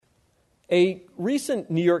A recent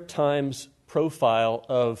New York Times profile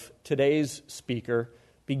of today's speaker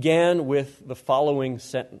began with the following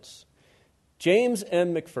sentence: James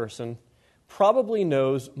M. McPherson probably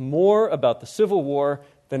knows more about the Civil War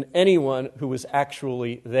than anyone who was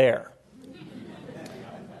actually there.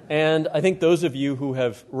 And I think those of you who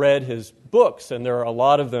have read his books, and there are a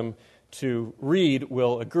lot of them to read,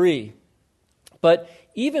 will agree. But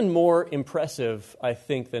even more impressive, I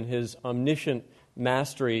think, than his omniscient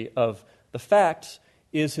mastery of the facts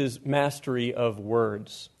is his mastery of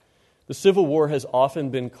words. The Civil War has often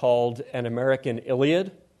been called an American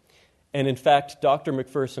Iliad, and in fact, Dr.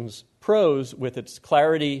 McPherson's prose, with its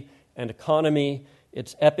clarity and economy,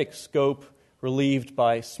 its epic scope, relieved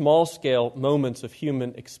by small-scale moments of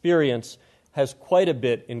human experience, has quite a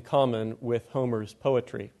bit in common with Homer's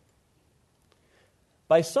poetry.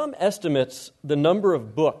 By some estimates, the number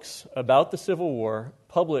of books about the Civil War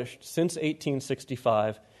published since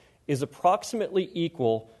 1865 is approximately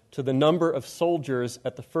equal to the number of soldiers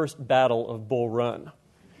at the First Battle of Bull Run.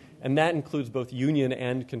 And that includes both Union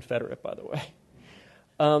and Confederate, by the way.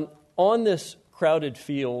 On this crowded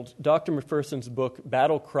field, Dr. McPherson's book,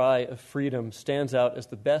 Battle Cry of Freedom, stands out as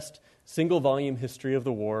the best single-volume history of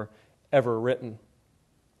the war ever written.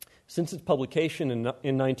 Since its publication in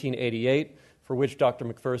 1988, for which Dr.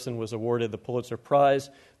 McPherson was awarded the Pulitzer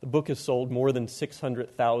Prize, the book has sold more than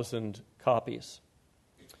 600,000 copies.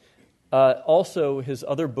 Also, his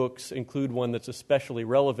other books include one that's especially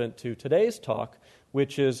relevant to today's talk,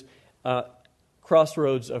 which is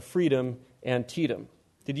Crossroads of Freedom, Antietam.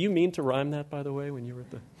 Did you mean to rhyme that, by the way, when you were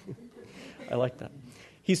at the... I like that.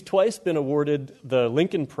 He's twice been awarded the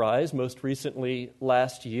Lincoln Prize, most recently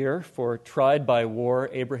last year, for Tried by War,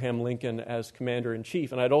 Abraham Lincoln as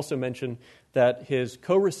Commander-in-Chief. And I'd also mention that his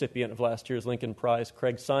co-recipient of last year's Lincoln Prize,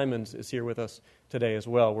 Craig Simons, is here with us today as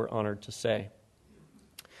well, we're honored to say.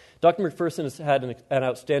 Dr. McPherson has had an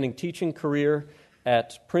outstanding teaching career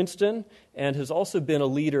at Princeton and has also been a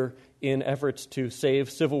leader in efforts to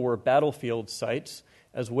save Civil War battlefield sites,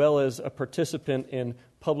 as well as a participant in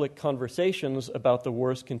public conversations about the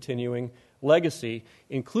war's continuing legacy,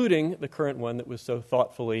 including the current one that was so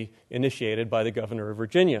thoughtfully initiated by the governor of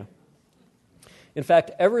Virginia. In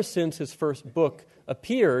fact, ever since his first book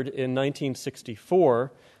appeared in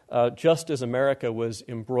 1964, just as America was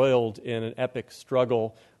embroiled in an epic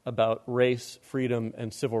struggle about race, freedom,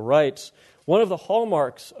 and civil rights, one of the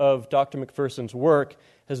hallmarks of Dr. McPherson's work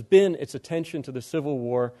has been its attention to the Civil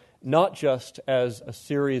War not just as a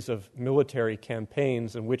series of military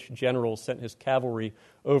campaigns in which generals sent his cavalry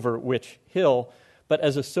over which hill, but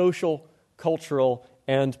as a social, cultural,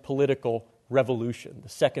 and political revolution, the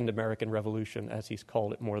Second American Revolution, as he's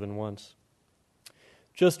called it more than once.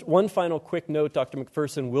 Just one final quick note, Dr.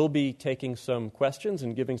 McPherson will be taking some questions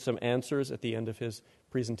and giving some answers at the end of his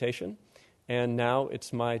presentation. And now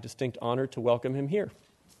it's my distinct honor to welcome him here.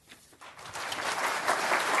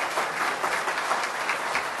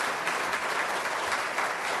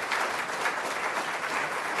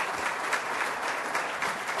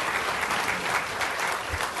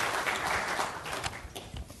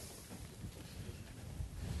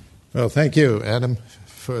 Well, thank you, Adam,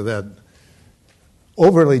 for that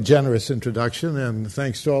overly generous introduction, and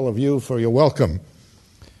thanks to all of you for your welcome.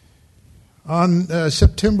 On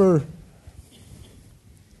September,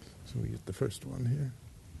 so we get the first one here.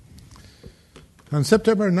 On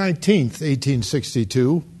September 19th,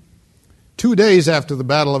 1862, 2 days after the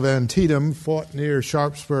Battle of Antietam, fought near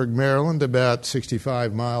Sharpsburg, Maryland, about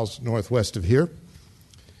 65 miles northwest of here,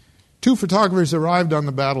 two photographers arrived on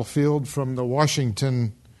the battlefield from the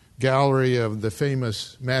Washington gallery of the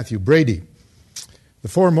famous Matthew Brady, the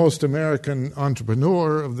foremost American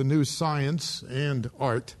entrepreneur of the new science and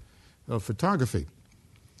art of photography.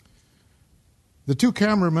 The two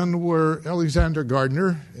cameramen were Alexander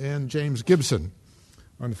Gardner and James Gibson.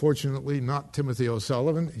 Unfortunately, not Timothy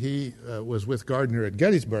O'Sullivan. He was with Gardner at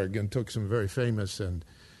Gettysburg and took some very famous and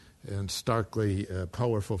starkly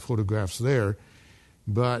powerful photographs there.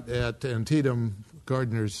 But at Antietam,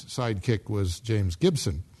 Gardner's sidekick was James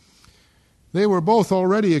Gibson. They were both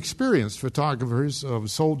already experienced photographers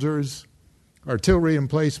of soldiers, artillery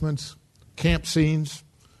emplacements, camp scenes,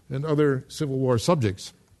 and other Civil War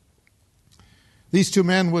subjects. These two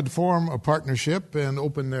men would form a partnership and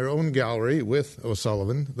open their own gallery with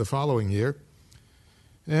O'Sullivan the following year.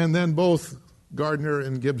 And then both Gardner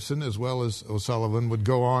and Gibson, as well as O'Sullivan, would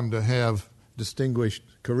go on to have distinguished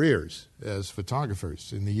careers as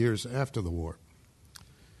photographers in the years after the war.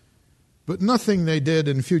 But nothing they did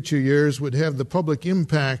in future years would have the public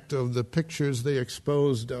impact of the pictures they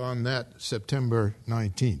exposed on that September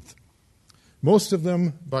 19th. Most of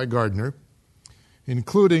them by Gardner,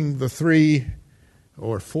 including the 3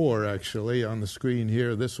 or 4 actually on the screen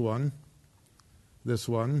here, this one,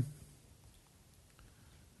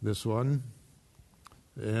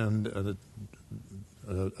 and an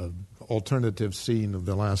alternative scene of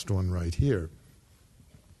the last one right here.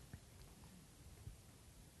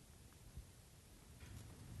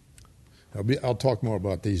 I'll talk more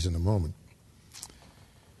about these in a moment.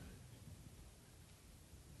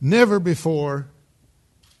 Never before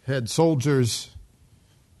had soldiers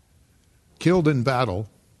killed in battle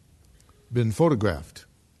been photographed.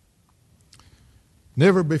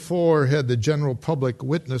 Never before had the general public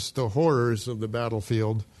witnessed the horrors of the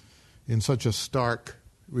battlefield in such a stark,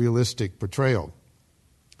 realistic portrayal.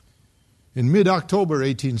 In mid-October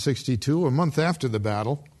 1862, a month after the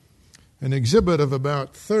battle, an exhibit of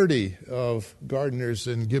about 30 of Gardner's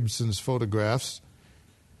and Gibson's photographs,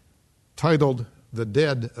 titled "The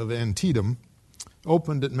Dead of Antietam,"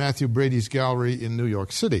 opened at Matthew Brady's gallery in New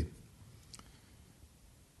York City.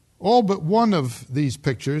 All but one of these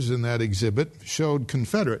pictures in that exhibit showed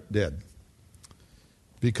Confederate dead,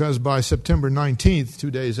 because by September 19th,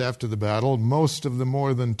 2 days after the battle, most of the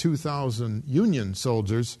more than 2,000 Union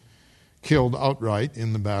soldiers killed outright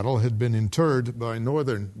in the battle had been interred by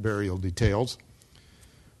Northern burial details,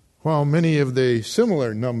 while many of the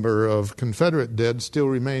similar number of Confederate dead still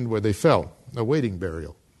remained where they fell, awaiting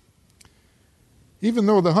burial. Even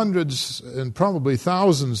though the hundreds and probably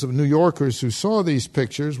thousands of New Yorkers who saw these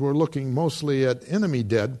pictures were looking mostly at enemy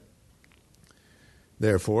dead,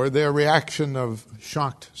 therefore, their reaction of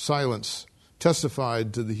shocked silence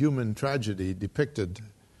testified to the human tragedy depicted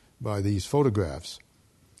by these photographs.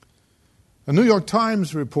 A New York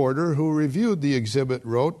Times reporter who reviewed the exhibit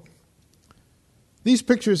wrote, "These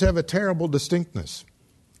pictures have a terrible distinctness.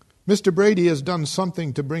 Mr. Brady has done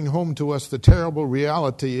something to bring home to us the terrible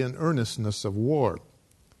reality and earnestness of war.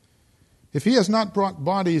 If he has not brought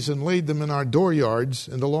bodies and laid them in our dooryards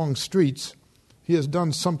and along streets, he has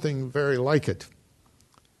done something very like it.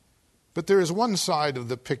 But there is one side of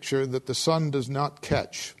the picture that the sun does not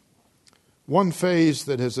catch, one phase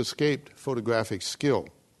that has escaped photographic skill.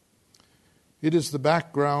 It is the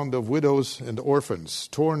background of widows and orphans,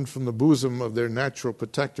 torn from the bosom of their natural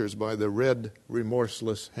protectors by the red,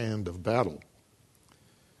 remorseless hand of battle.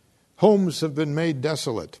 Homes have been made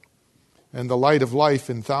desolate, and the light of life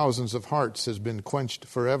in thousands of hearts has been quenched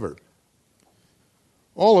forever.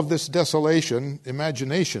 All of this desolation,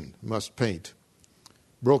 imagination must paint.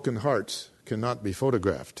 Broken hearts cannot be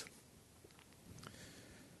photographed."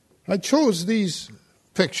 I chose these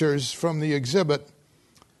pictures from the exhibit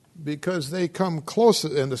because they come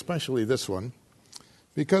closest, and especially this one,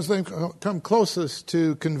 because they come closest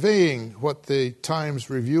to conveying what the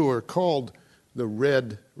Times reviewer called the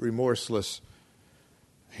red, remorseless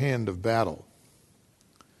hand of battle.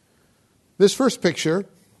 This first picture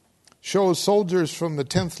shows soldiers from the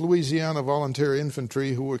 10th Louisiana Volunteer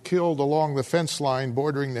Infantry who were killed along the fence line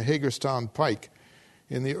bordering the Hagerstown Pike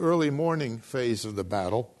in the early morning phase of the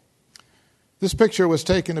battle. This picture was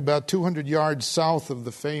taken about 200 yards south of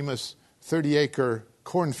the famous 30-acre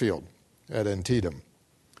cornfield at Antietam.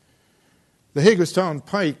 The Hagerstown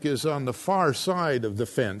Pike is on the far side of the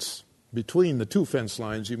fence. Between the two fence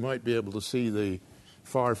lines, you might be able to see the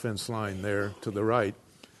far fence line there to the right.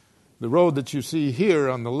 The road that you see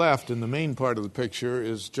here on the left in the main part of the picture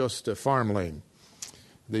is just a farm lane,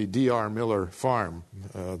 the D.R. Miller Farm,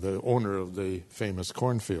 the owner of the famous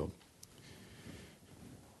cornfield.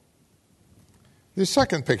 The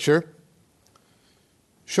second picture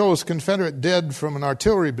shows Confederate dead from an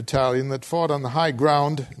artillery battalion that fought on the high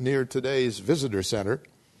ground near today's visitor center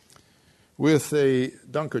with the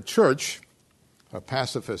Dunker Church, a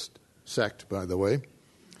pacifist sect, by the way,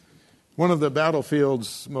 one of the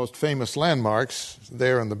battlefield's most famous landmarks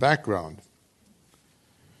there in the background.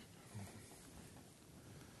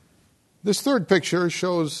 This third picture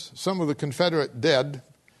shows some of the Confederate dead,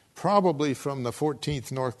 probably from the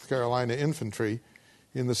 14th North Carolina Infantry,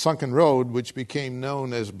 in the sunken road which became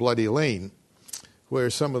known as Bloody Lane,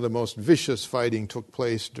 where some of the most vicious fighting took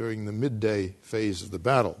place during the midday phase of the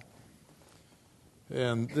battle.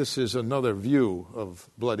 And this is another view of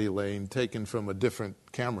Bloody Lane taken from a different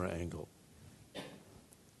camera angle.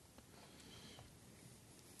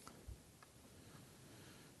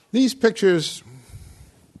 These pictures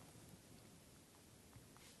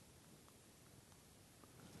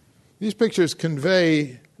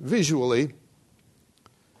convey visually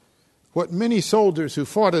what many soldiers who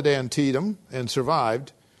fought at Antietam and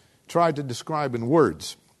survived tried to describe in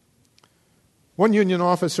words. One Union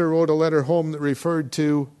officer wrote a letter home that referred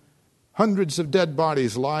to hundreds of dead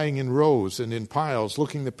bodies lying in rows and in piles,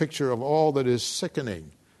 looking the picture of all that is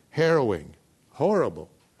sickening, harrowing, Horrible.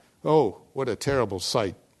 Oh, what a terrible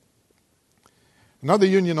sight. Another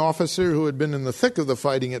Union officer who had been in the thick of the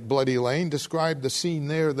fighting at Bloody Lane described the scene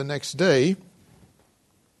there the next day,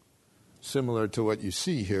 similar to what you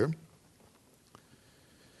see here.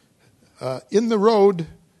 In the road,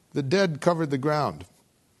 the dead covered the ground.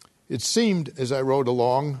 It seemed, as I rode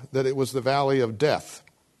along, that it was the valley of death.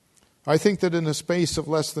 I think that in a space of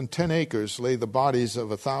less than 10 acres lay the bodies of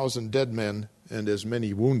 1,000 dead men and as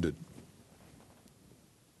many wounded.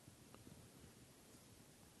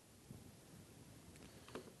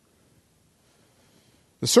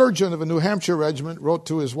 The surgeon of a New Hampshire regiment wrote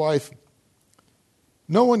to his wife,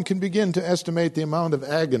 "No one can begin to estimate the amount of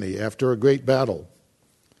agony after a great battle.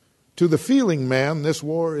 To the feeling man, this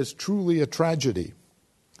war is truly a tragedy.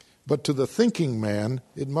 But to the thinking man,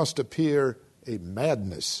 it must appear a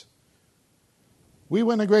madness. We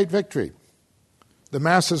win a great victory. The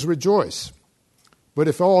masses rejoice. But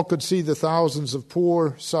if all could see the thousands of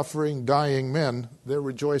poor, suffering, dying men, their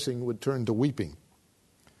rejoicing would turn to weeping.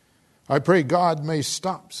 I pray God may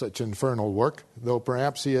stop such infernal work, though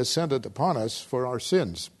perhaps he has sent it upon us for our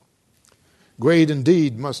sins. Great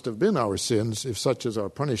indeed must have been our sins, if such is our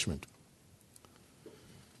punishment."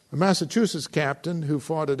 A Massachusetts captain who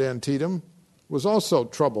fought at Antietam was also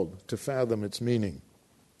troubled to fathom its meaning.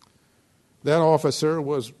 That officer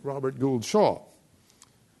was Robert Gould Shaw,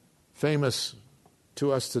 famous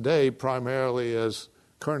to us today primarily as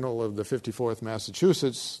colonel of the 54th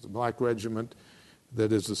Massachusetts, the black regiment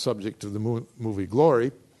that is the subject of the movie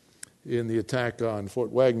Glory, in the attack on Fort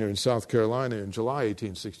Wagner in South Carolina in July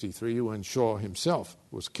 1863, when Shaw himself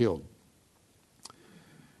was killed.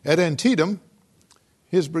 At Antietam,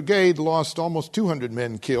 his brigade lost almost 200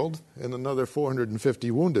 men killed and another 450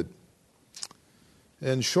 wounded.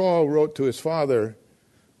 And Shaw wrote to his father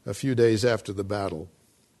a few days after the battle,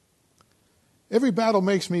 "Every battle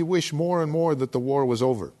makes me wish more and more that the war was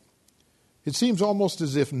over. It seems almost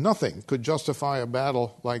as if nothing could justify a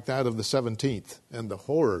battle like that of the 17th and the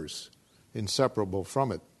horrors inseparable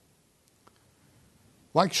from it."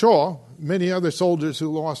 Like Shaw, many other soldiers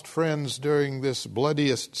who lost friends during this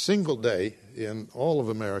bloodiest single day in all of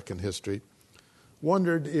American history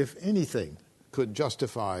wondered if anything could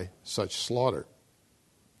justify such slaughter.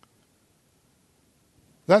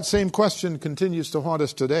 That same question continues to haunt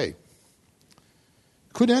us today.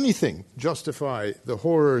 Could anything justify the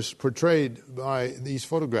horrors portrayed by these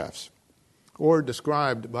photographs or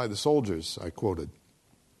described by the soldiers I quoted?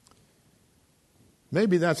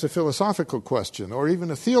 Maybe that's a philosophical question or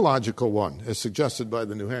even a theological one, as suggested by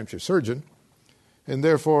the New Hampshire surgeon, and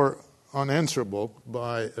therefore unanswerable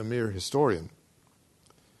by a mere historian.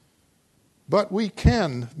 But we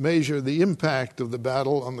can measure the impact of the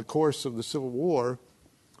battle on the course of the Civil War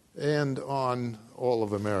and on all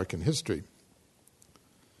of American history.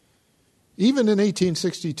 Even in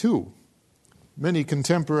 1862, many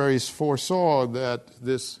contemporaries foresaw that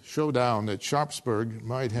this showdown at Sharpsburg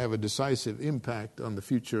might have a decisive impact on the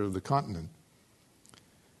future of the continent.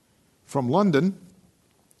 From London,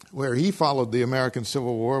 where he followed the American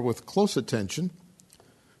Civil War with close attention,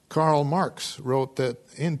 Karl Marx wrote that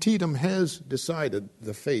Antietam has decided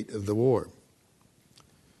the fate of the war.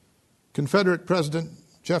 Confederate President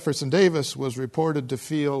Jefferson Davis was reported to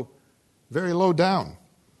feel very low down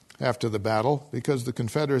after the battle because the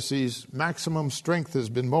Confederacy's maximum strength has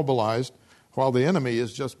been mobilized while the enemy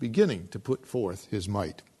is just beginning to put forth his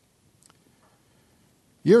might.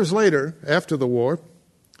 Years later, after the war,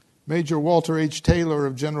 Major Walter H. Taylor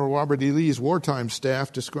of General Robert E. Lee's wartime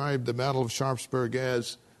staff described the Battle of Sharpsburg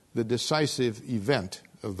as the decisive event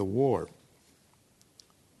of the war.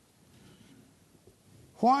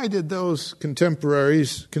 Why did those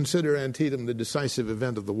contemporaries consider Antietam the decisive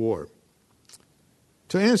event of the war?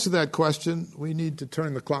 To answer that question, we need to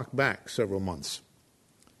turn the clock back several months.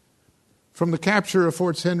 From the capture of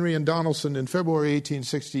Forts Henry and Donelson in February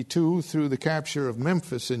 1862 through the capture of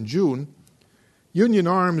Memphis in June, Union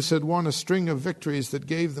arms had won a string of victories that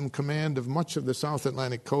gave them command of much of the South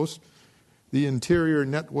Atlantic coast, the interior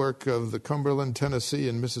network of the Cumberland, Tennessee,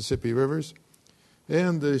 and Mississippi rivers,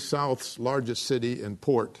 and the South's largest city and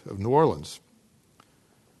port of New Orleans.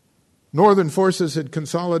 Northern forces had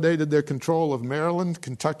consolidated their control of Maryland,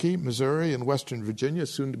 Kentucky, Missouri, and Western Virginia,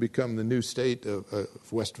 soon to become the new state of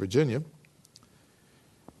West Virginia.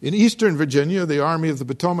 In eastern Virginia, the Army of the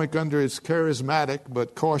Potomac, under its charismatic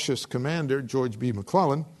but cautious commander, George B.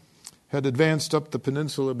 McClellan, had advanced up the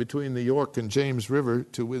peninsula between the York and James River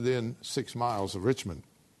to within 6 miles of Richmond.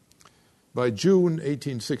 By June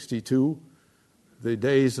 1862, the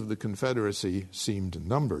days of the Confederacy seemed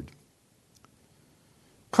numbered.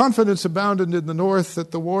 Confidence abounded in the North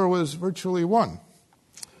that the war was virtually won.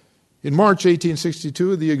 In March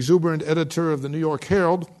 1862, the exuberant editor of the New York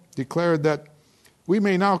Herald declared that we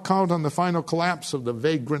may now count on the final collapse of the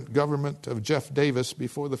vagrant government of Jeff Davis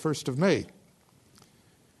before the 1st of May.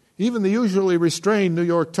 Even the usually restrained New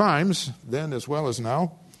York Times, then as well as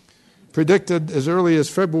now, predicted as early as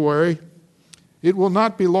February, it will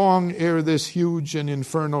not be long ere this huge and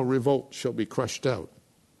infernal revolt shall be crushed out.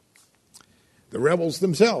 The rebels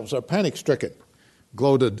themselves are panic-stricken,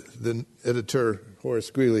 gloated the editor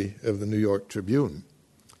Horace Greeley of the New York Tribune.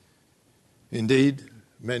 Indeed,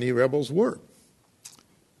 many rebels were.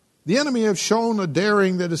 The enemy have shown a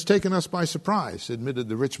daring that has taken us by surprise, admitted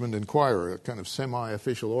the Richmond Enquirer, a kind of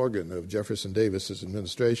semi-official organ of Jefferson Davis's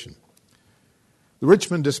administration. The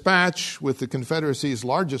Richmond Dispatch, with the Confederacy's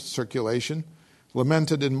largest circulation,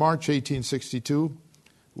 lamented in March 1862,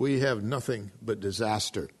 "We have nothing but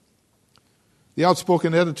disaster." The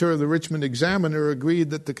outspoken editor of the Richmond Examiner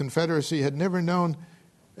agreed that the Confederacy had never known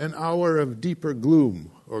an hour of deeper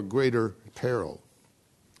gloom or greater peril.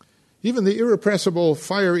 Even the irrepressible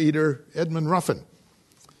fire-eater Edmund Ruffin,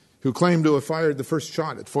 who claimed to have fired the first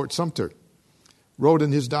shot at Fort Sumter, wrote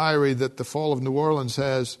in his diary that the fall of New Orleans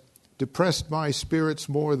has depressed my spirits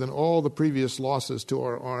more than all the previous losses to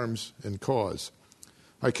our arms and cause.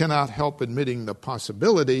 I cannot help admitting the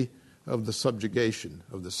possibility of the subjugation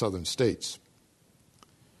of the southern states.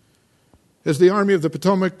 As the Army of the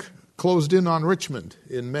Potomac closed in on Richmond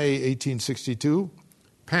in May 1862,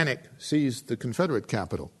 panic seized the Confederate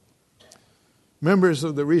capital. Members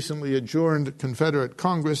of the recently adjourned Confederate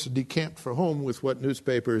Congress decamped for home with what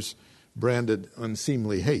newspapers branded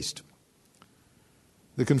unseemly haste.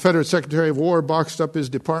 The Confederate Secretary of War boxed up his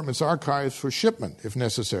department's archives for shipment, if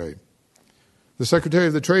necessary. The Secretary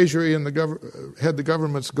of the Treasury and had the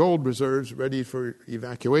government's gold reserves ready for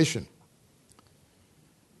evacuation.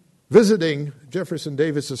 Visiting Jefferson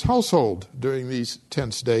Davis's household during these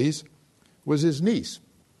tense days was his niece,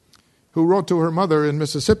 who wrote to her mother in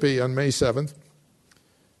Mississippi on May 7th,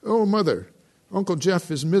 "Oh, Mother, Uncle Jeff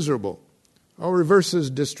is miserable. Our reverses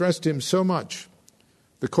distressed him so much.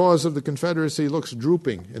 The cause of the Confederacy looks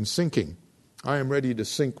drooping and sinking. I am ready to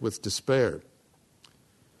sink with despair."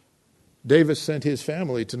 Davis sent his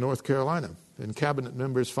family to North Carolina, and cabinet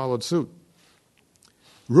members followed suit.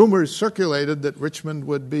 Rumors circulated that Richmond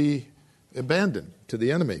would be abandoned to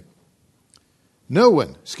the enemy. "No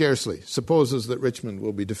one, scarcely, supposes that Richmond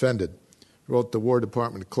will be defended," wrote the War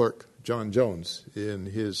Department clerk John Jones in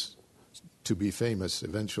his to-be-famous,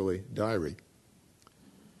 eventually, diary.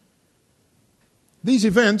 These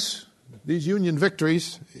events, these Union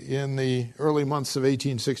victories in the early months of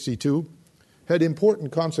 1862, had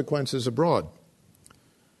important consequences abroad.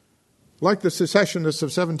 Like the secessionists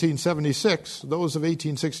of 1776, those of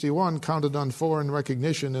 1861 counted on foreign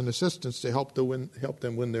recognition and assistance to help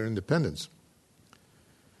them win their independence.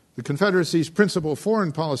 The Confederacy's principal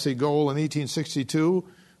foreign policy goal in 1862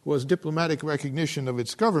 was diplomatic recognition of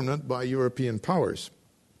its government by European powers.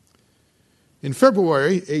 In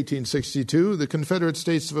February 1862, the Confederate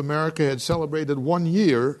States of America had celebrated 1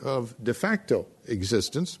 year of de facto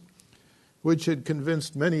existence, which had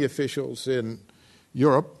convinced many officials in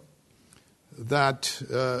Europe that,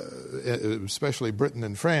 especially Britain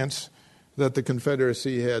and France, that the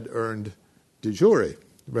Confederacy had earned de jure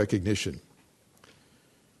recognition.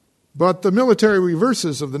 But the military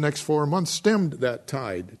reverses of the next 4 months stemmed that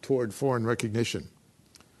tide toward foreign recognition.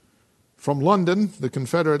 From London, the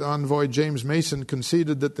Confederate envoy James Mason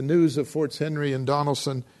conceded that the news of Forts Henry and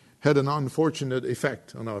Donelson had an unfortunate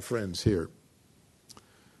effect on our friends here.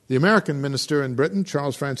 The American minister in Britain,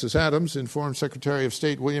 Charles Francis Adams, informed Secretary of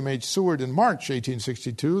State William H. Seward in March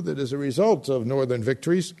 1862 that as a result of Northern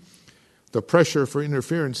victories, the pressure for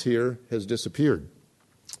interference here has disappeared.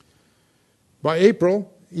 By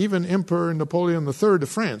April, even Emperor Napoleon III of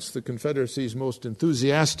France, the Confederacy's most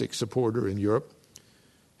enthusiastic supporter in Europe,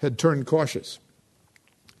 had turned cautious.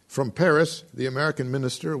 From Paris, the American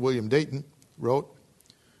minister, William Dayton, wrote,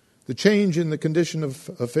 "The change in the condition of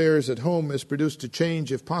affairs at home has produced a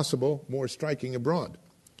change, if possible, more striking abroad.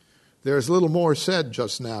 There is little more said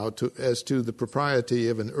just now as to the propriety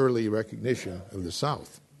of an early recognition of the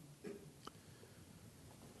South."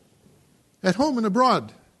 At home and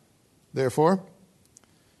abroad, therefore,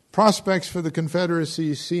 prospects for the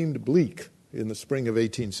Confederacy seemed bleak in the spring of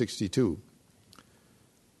 1862.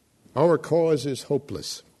 "Our cause is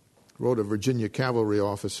hopeless," wrote a Virginia cavalry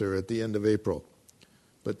officer at the end of April.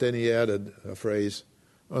 But then he added a phrase,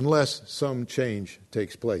 "unless some change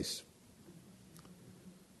takes place."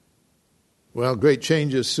 Well, great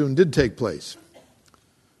changes soon did take place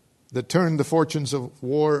that turned the fortunes of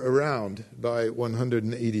war around by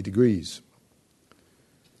 180 degrees.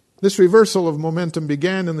 This reversal of momentum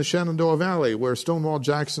began in the Shenandoah Valley, where Stonewall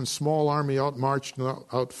Jackson's small army outmarched and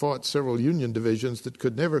outfought several Union divisions that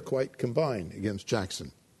could never quite combine against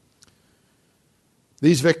Jackson.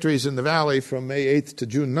 These victories in the Valley from May 8th to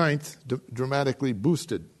June 9th dramatically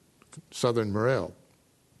boosted Southern morale.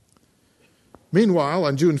 Meanwhile,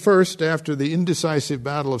 on June 1st, after the indecisive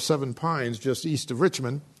Battle of Seven Pines just east of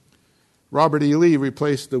Richmond, Robert E. Lee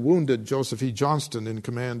replaced the wounded Joseph E. Johnston in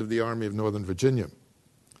command of the Army of Northern Virginia.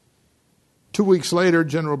 2 weeks later,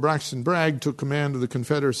 General Braxton Bragg took command of the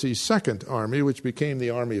Confederacy's Second Army, which became the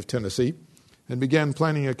Army of Tennessee, and began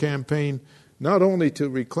planning a campaign not only to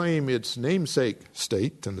reclaim its namesake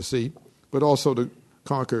state, Tennessee, but also to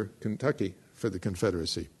conquer Kentucky for the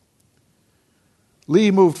Confederacy.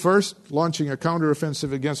 Lee moved first, launching a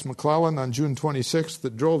counteroffensive against McClellan on June 26th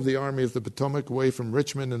that drove the Army of the Potomac away from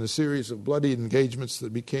Richmond in a series of bloody engagements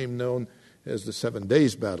that became known as the 7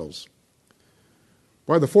 Days Battles.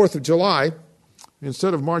 By the 4th of July,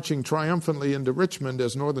 instead of marching triumphantly into Richmond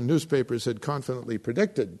as Northern newspapers had confidently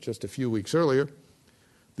predicted just a few weeks earlier,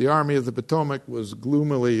 the Army of the Potomac was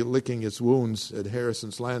gloomily licking its wounds at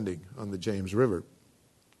Harrison's Landing on the James River.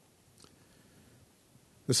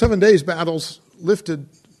 The 7 Days Battles lifted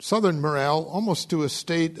Southern morale almost to a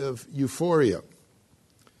state of euphoria.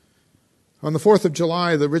 On the 4th of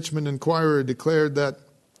July, the Richmond Enquirer declared that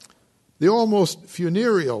the almost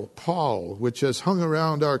funereal pall which has hung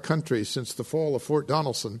around our country since the fall of Fort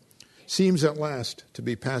Donelson seems at last to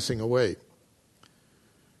be passing away.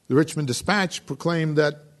 The Richmond Dispatch proclaimed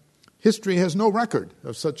that history has no record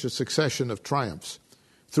of such a succession of triumphs.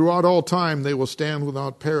 Throughout all time, they will stand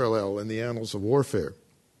without parallel in the annals of warfare.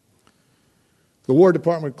 The War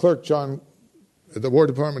Department clerk John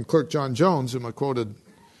Jones, whom I quoted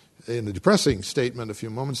in a depressing statement a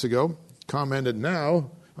few moments ago, commented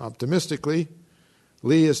now, optimistically,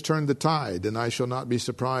 Lee has turned the tide, and I shall not be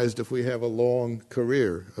surprised if we have a long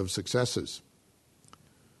career of successes.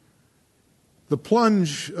 The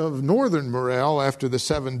plunge of Northern morale after the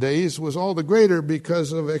 7 days was all the greater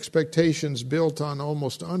because of expectations built on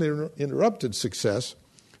almost uninterrupted success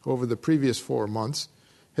over the previous 4 months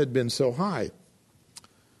had been so high.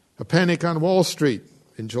 A panic on Wall Street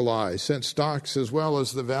in July sent stocks as well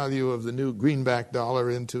as the value of the new greenback dollar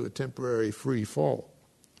into a temporary free fall.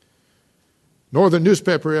 Northern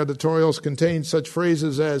newspaper editorials contained such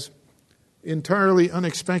phrases as entirely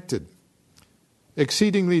unexpected,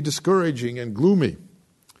 exceedingly discouraging and gloomy,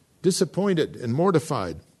 disappointed and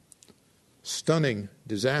mortified, stunning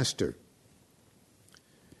disaster.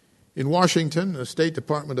 In Washington, a State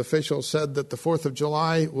Department official said that the 4th of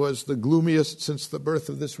July was the gloomiest since the birth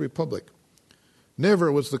of this republic. Never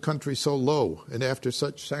was the country so low, and after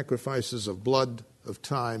such sacrifices of blood, of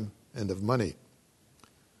time, and of money.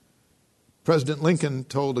 President Lincoln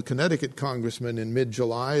told a Connecticut congressman in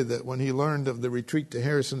mid-July that when he learned of the retreat to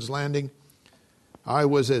Harrison's Landing, I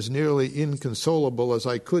was as nearly inconsolable as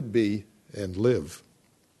I could be and live.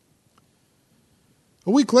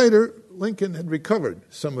 A week later, Lincoln had recovered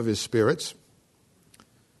some of his spirits.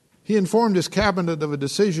 He informed his cabinet of a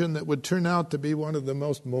decision that would turn out to be one of the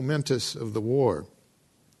most momentous of the war.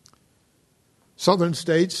 Southern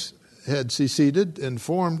states had seceded and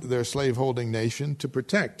formed their slaveholding nation to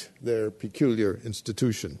protect their peculiar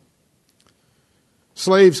institution.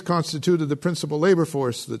 Slaves constituted the principal labor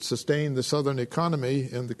force that sustained the Southern economy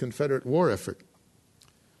and the Confederate war effort.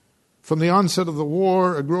 From the onset of the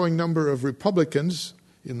war, a growing number of Republicans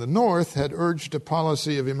in the North had urged a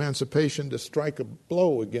policy of emancipation to strike a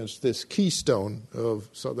blow against this keystone of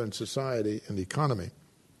Southern society and economy.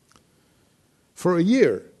 For a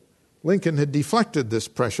year, Lincoln had deflected this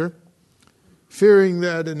pressure, fearing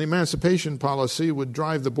that an emancipation policy would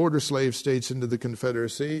drive the border slave states into the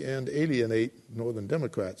Confederacy and alienate Northern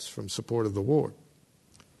Democrats from support of the war.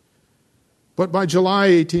 But by July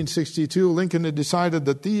 1862, Lincoln had decided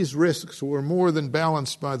that these risks were more than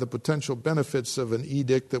balanced by the potential benefits of an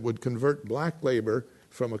edict that would convert black labor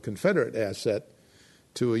from a Confederate asset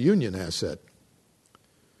to a Union asset.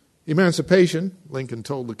 Emancipation, Lincoln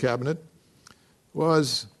told the cabinet,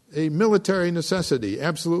 was a military necessity,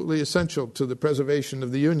 absolutely essential to the preservation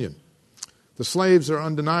of the Union. The slaves are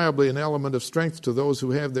undeniably an element of strength to those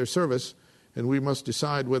who have their service, and we must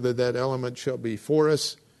decide whether that element shall be for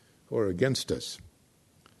us or against us.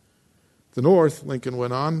 The North, Lincoln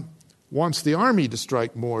went on, wants the Army to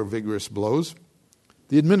strike more vigorous blows.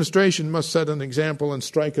 The administration must set an example and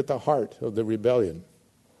strike at the heart of the rebellion,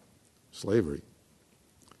 slavery.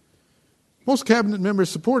 Most cabinet members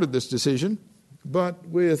supported this decision, but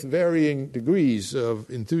with varying degrees of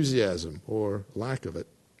enthusiasm or lack of it.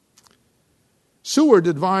 Seward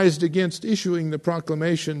advised against issuing the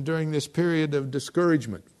proclamation during this period of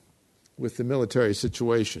discouragement with the military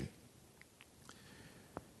situation.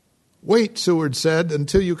 Wait, Seward said,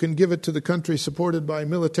 until you can give it to the country supported by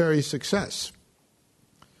military success.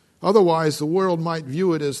 Otherwise, the world might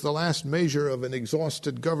view it as the last measure of an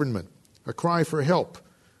exhausted government, a cry for help,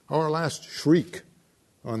 our last shriek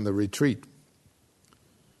on the retreat.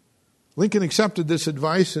 Lincoln accepted this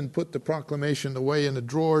advice and put the proclamation away in a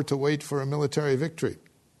drawer to wait for a military victory.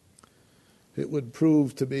 It would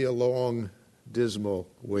prove to be a long, dismal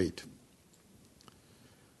wait.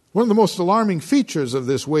 One of the most alarming features of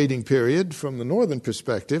this waiting period, from the northern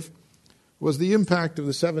perspective, was the impact of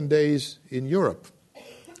the 7 days in Europe.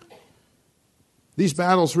 These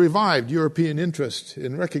battles revived European interest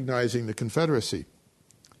in recognizing the Confederacy.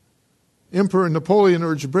 Emperor Napoleon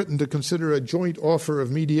urged Britain to consider a joint offer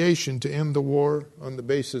of mediation to end the war on the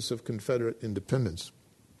basis of Confederate independence.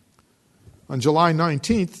 On July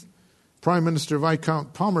 19th, Prime Minister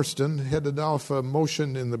Viscount Palmerston headed off a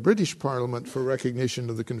motion in the British Parliament for recognition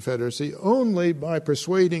of the Confederacy only by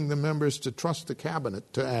persuading the members to trust the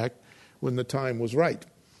cabinet to act when the time was right,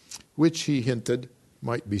 which he hinted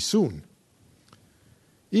might be soon.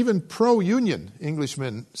 Even pro-Union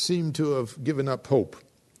Englishmen seemed to have given up hope.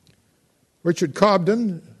 Richard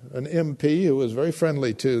Cobden, an MP who was very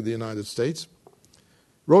friendly to the United States,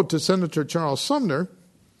 wrote to Senator Charles Sumner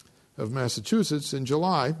of Massachusetts in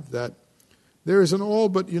July that there is an all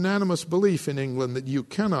but unanimous belief in England that you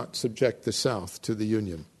cannot subject the South to the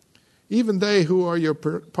Union. Even they who are your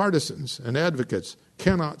partisans and advocates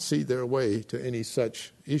cannot see their way to any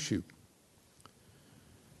such issue.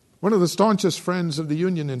 One of the staunchest friends of the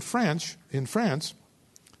Union in France,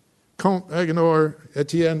 Count Agénor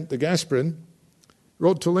Etienne de Gasperin,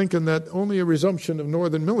 wrote to Lincoln that only a resumption of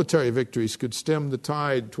northern military victories could stem the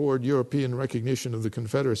tide toward European recognition of the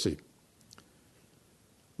Confederacy.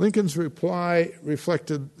 Lincoln's reply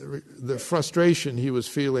reflected the frustration he was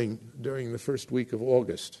feeling during the first week of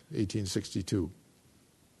August, 1862.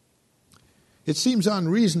 It seems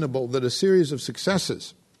unreasonable that a series of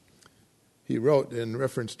successes, he wrote in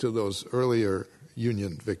reference to those earlier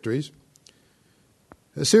Union victories,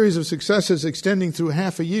 a series of successes extending through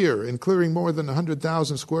half a year and clearing more than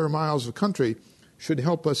 100,000 square miles of country should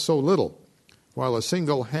help us so little, while a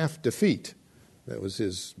single half defeat, that was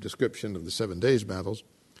his description of the 7 days battles,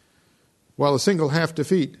 while a single half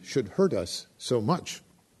defeat should hurt us so much.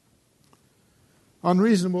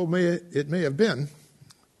 Unreasonable it may have been,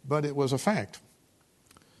 but it was a fact.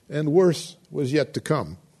 And worse was yet to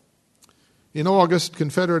come. In August,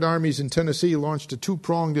 Confederate armies in Tennessee launched a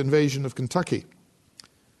two-pronged invasion of Kentucky.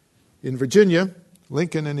 In Virginia,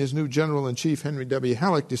 Lincoln and his new General-in-Chief, Henry W.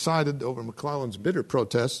 Halleck, decided, over McClellan's bitter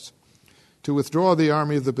protests, to withdraw the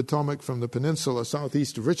Army of the Potomac from the peninsula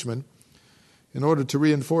southeast of Richmond in order to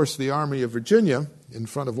reinforce the Army of Virginia in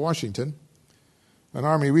front of Washington, an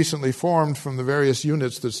army recently formed from the various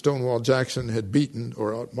units that Stonewall Jackson had beaten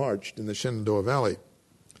or outmarched in the Shenandoah Valley.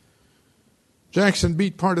 Jackson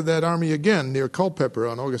beat part of that army again near Culpeper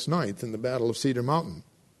on August 9th in the Battle of Cedar Mountain.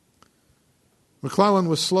 McClellan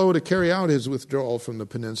was slow to carry out his withdrawal from the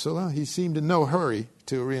peninsula. He seemed in no hurry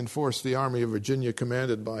to reinforce the Army of Virginia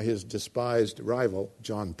commanded by his despised rival,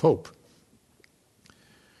 John Pope.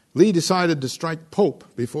 Lee decided to strike Pope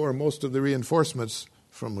before most of the reinforcements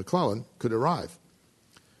from McClellan could arrive.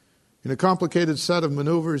 In a complicated set of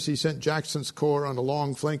maneuvers, he sent Jackson's corps on a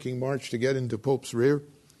long flanking march to get into Pope's rear,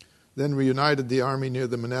 then reunited the army near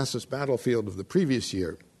the Manassas battlefield of the previous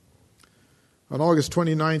year. On August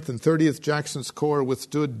 29th and 30th, Jackson's corps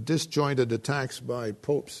withstood disjointed attacks by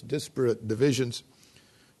Pope's disparate divisions,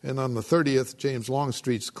 and on the 30th, James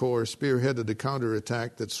Longstreet's corps spearheaded a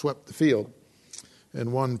counterattack that swept the field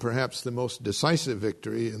and won perhaps the most decisive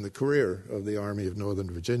victory in the career of the Army of Northern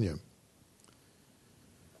Virginia.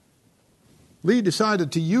 Lee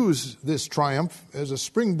decided to use this triumph as a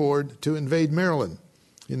springboard to invade Maryland,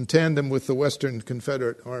 in tandem with the Western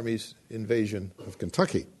Confederate Army's invasion of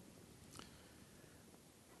Kentucky.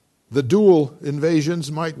 The dual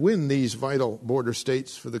invasions might win these vital border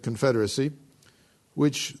states for the Confederacy,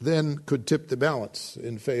 which then could tip the balance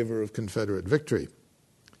in favor of Confederate victory.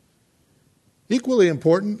 Equally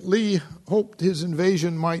important, Lee hoped his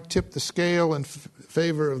invasion might tip the scale in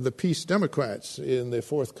favor of the Peace Democrats in the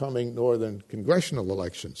forthcoming northern congressional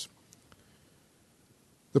elections.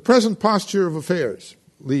 The present posture of affairs,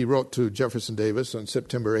 Lee wrote to Jefferson Davis on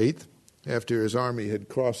September 8th, after his army had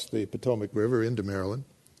crossed the Potomac River into Maryland.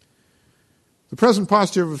 The present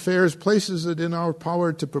posture of affairs places it in our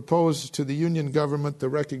power to propose to the Union government the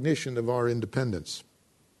recognition of our independence.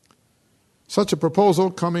 Such a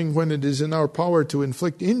proposal, coming when it is in our power to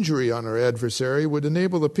inflict injury on our adversary, would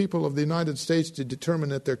enable the people of the United States to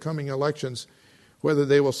determine at their coming elections whether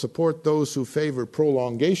they will support those who favor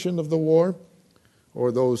prolongation of the war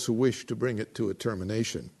or those who wish to bring it to a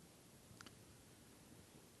termination.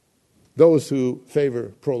 Those who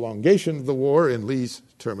favor prolongation of the war, in Lee's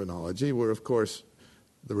terminology, were, of course,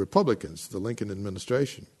 the Republicans, the Lincoln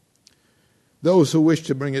administration. Those who wished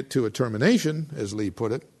to bring it to a termination, as Lee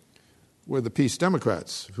put it, were the Peace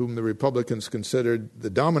Democrats, whom the Republicans considered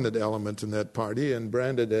the dominant element in that party and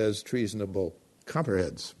branded as treasonable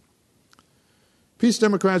copperheads. Peace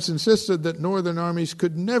Democrats insisted that Northern armies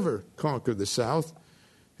could never conquer the South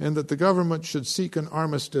and that the government should seek an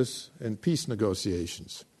armistice and peace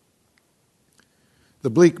negotiations.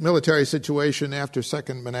 The bleak military situation after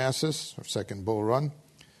Second Manassas, or Second Bull Run,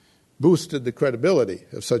 boosted the credibility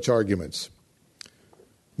of such arguments.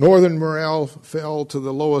 Northern morale fell to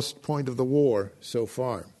the lowest point of the war so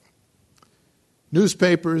far.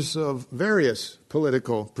 Newspapers of various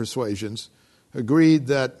political persuasions agreed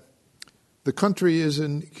that the country is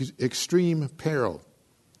in extreme peril.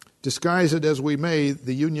 Disguise it as we may,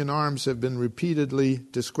 the Union arms have been repeatedly,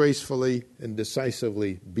 disgracefully, and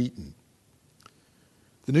decisively beaten.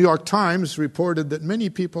 The New York Times reported that many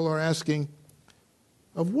people are asking,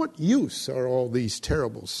 of what use are all these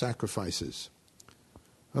terrible sacrifices?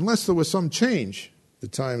 Unless there was some change, the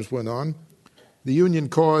Times went on, the Union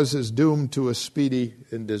cause is doomed to a speedy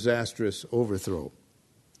and disastrous overthrow.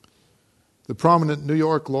 The prominent New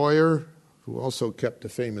York lawyer, who also kept a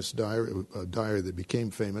famous diary, a diary that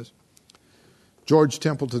became famous, George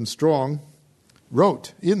Templeton Strong,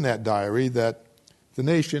 wrote in that diary that the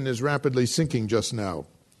nation is rapidly sinking just now.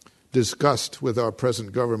 Disgust with our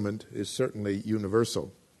present government is certainly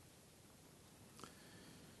universal.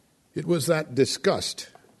 It was that disgust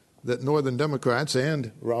that Northern Democrats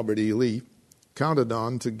and Robert E. Lee counted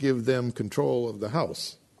on to give them control of the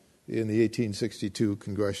House in the 1862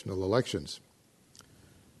 congressional elections.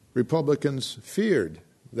 Republicans feared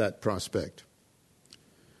that prospect.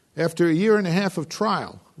 After a year and a half of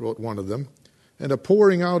trial, wrote one of them, and a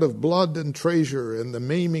pouring out of blood and treasure and the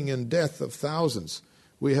maiming and death of thousands,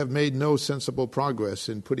 we have made no sensible progress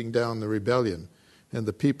in putting down the rebellion, and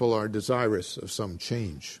the people are desirous of some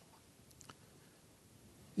change.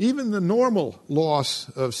 Even the normal loss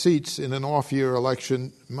of seats in an off-year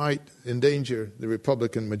election might endanger the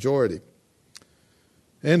Republican majority.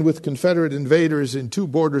 And with Confederate invaders in 2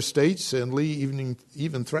 border states and Lee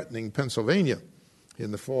even threatening Pennsylvania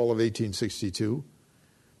in the fall of 1862,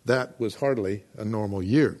 that was hardly a normal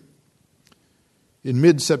year. In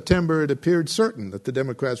mid-September, it appeared certain that the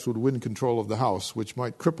Democrats would win control of the House, which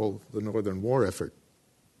might cripple the Northern war effort.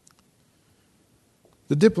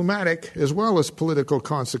 The diplomatic as well as political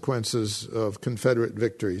consequences of Confederate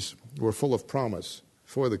victories were full of promise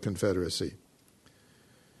for the Confederacy.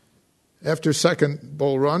 After Second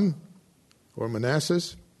Bull Run, or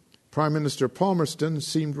Manassas, Prime Minister Palmerston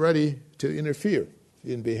seemed ready to interfere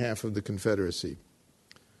in behalf of the Confederacy.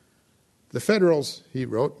 The Federals, he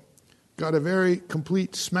wrote, got a very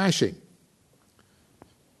complete smashing.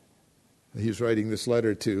 He's writing this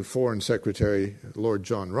letter to Foreign Secretary Lord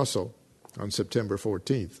John Russell on September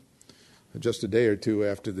 14th, just a day or two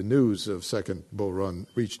after the news of Second Bull Run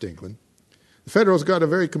reached England. The Federals got a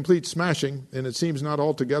very complete smashing, and it seems not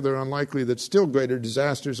altogether unlikely that still greater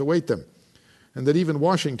disasters await them, and that even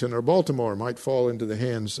Washington or Baltimore might fall into the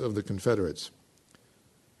hands of the Confederates.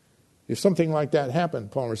 If something like that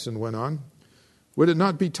happened, Palmerston went on, would it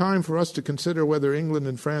not be time for us to consider whether England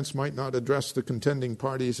and France might not address the contending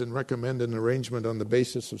parties and recommend an arrangement on the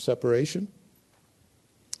basis of separation?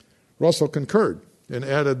 Russell concurred and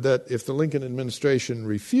added that if the Lincoln administration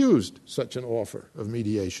refused such an offer of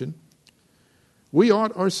mediation, we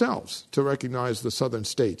ought ourselves to recognize the Southern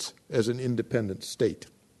states as an independent state.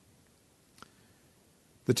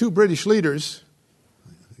 The 2 British leaders,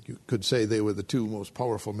 you could say they were the 2 most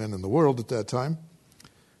powerful men in the world at that time,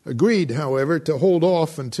 agreed, however, to hold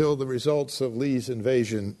off until the results of Lee's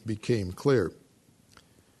invasion became clear.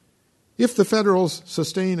 If the Federals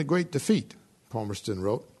sustain a great defeat, Palmerston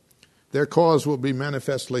wrote, their cause will be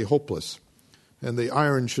manifestly hopeless, and the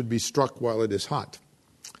iron should be struck while it is hot.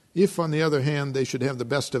 If, on the other hand, they should have the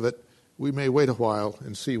best of it, we may wait a while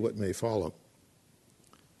and see what may follow.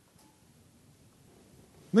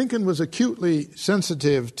 Lincoln was acutely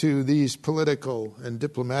sensitive to these political and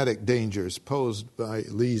diplomatic dangers posed by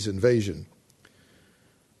Lee's invasion.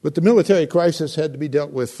 But the military crisis had to be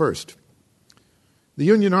dealt with first. The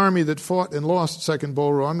Union Army that fought and lost Second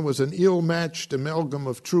Bull Run was an ill-matched amalgam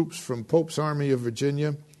of troops from Pope's Army of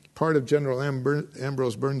Virginia, part of General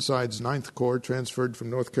Ambrose Burnside's 9th Corps transferred from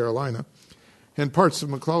North Carolina, and parts of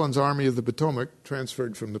McClellan's Army of the Potomac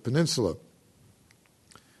transferred from the Peninsula.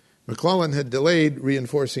 McClellan had delayed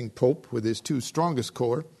reinforcing Pope with his two strongest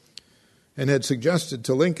corps and had suggested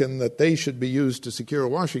to Lincoln that they should be used to secure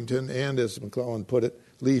Washington and, as McClellan put it,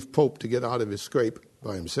 leave Pope to get out of his scrape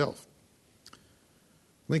by himself.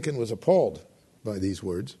 Lincoln was appalled by these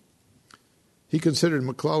words. He considered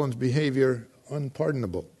McClellan's behavior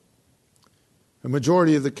unpardonable. A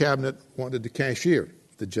majority of the cabinet wanted to cashier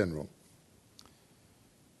the general.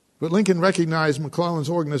 But Lincoln recognized McClellan's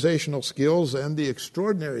organizational skills and the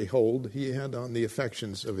extraordinary hold he had on the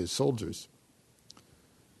affections of his soldiers.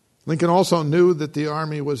 Lincoln also knew that the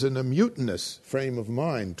army was in a mutinous frame of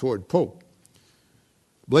mind toward Pope,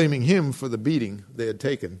 blaming him for the beating they had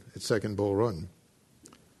taken at Second Bull Run.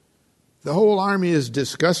 "The whole army is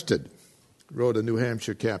disgusted," wrote a New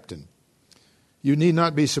Hampshire captain. "You need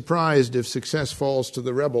not be surprised if success falls to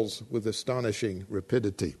the rebels with astonishing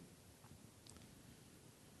rapidity."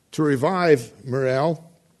 To revive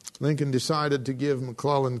morale, Lincoln decided to give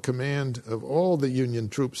McClellan command of all the Union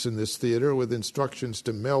troops in this theater with instructions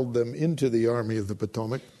to meld them into the Army of the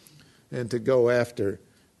Potomac and to go after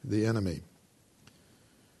the enemy.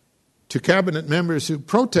 To cabinet members who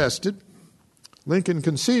protested, Lincoln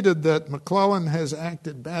conceded that McClellan has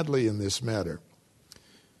acted badly in this matter,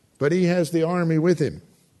 but he has the army with him.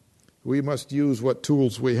 We must use what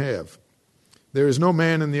tools we have. There is no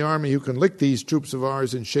man in the army who can lick these troops of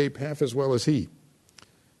ours in shape half as well as he.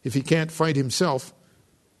 If he can't fight himself,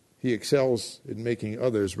 he excels in making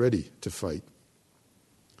others ready to fight.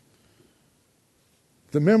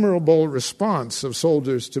 The memorable response of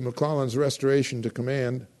soldiers to McClellan's restoration to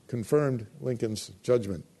command confirmed Lincoln's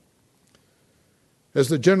judgment. As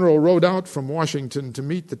the general rode out from Washington to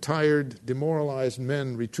meet the tired, demoralized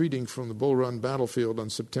men retreating from the Bull Run battlefield on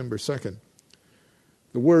September 2nd,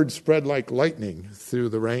 the word spread like lightning through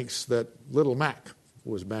the ranks that Little Mac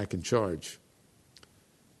was back in charge.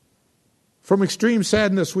 "From extreme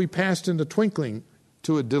sadness, we passed in a twinkling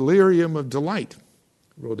to a delirium of delight,"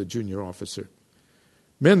 wrote a junior officer.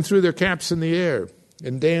 "Men threw their caps in the air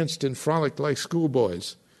and danced and frolicked like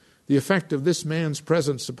schoolboys. The effect of this man's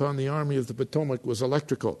presence upon the Army of the Potomac was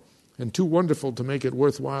electrical and too wonderful to make it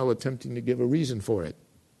worthwhile attempting to give a reason for it."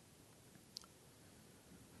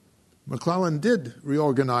 McClellan did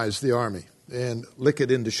reorganize the army and lick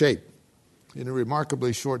it into shape in a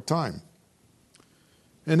remarkably short time.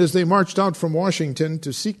 And as they marched out from Washington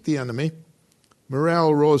to seek the enemy,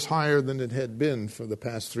 morale rose higher than it had been for the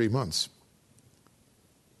past 3 months.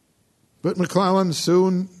 But McClellan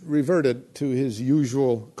soon reverted to his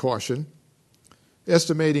usual caution,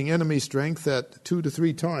 estimating enemy strength at 2 to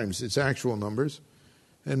 3 times its actual numbers,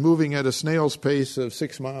 and moving at a snail's pace of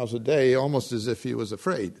 6 miles a day, almost as if he was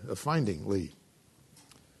afraid of finding Lee.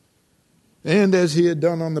 And as he had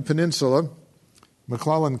done on the peninsula,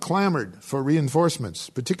 McClellan clamored for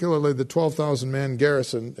reinforcements, particularly the 12,000-man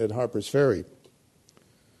garrison at Harper's Ferry.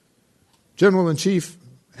 General-in-Chief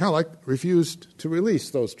Halleck refused to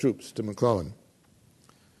release those troops to McClellan.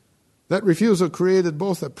 That refusal created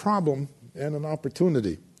both a problem and an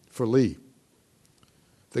opportunity for Lee.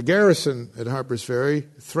 The garrison at Harper's Ferry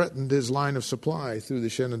threatened his line of supply through the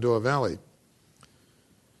Shenandoah Valley.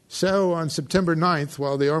 So on September 9th,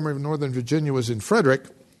 while the Army of Northern Virginia was in Frederick,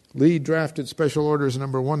 Lee drafted Special Orders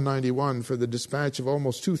number 191 for the dispatch of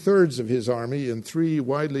almost 2/3 of his army in 3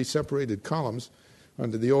 widely separated columns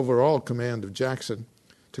under the overall command of Jackson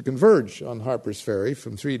to converge on Harper's Ferry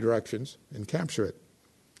from 3 directions and capture it.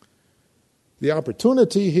 The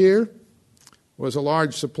opportunity here was a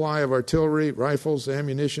large supply of artillery, rifles,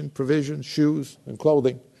 ammunition, provisions, shoes, and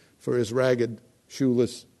clothing for his ragged,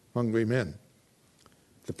 shoeless, hungry men.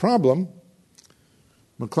 The problem,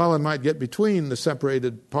 McClellan might get between the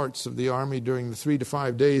separated parts of the army during the 3 to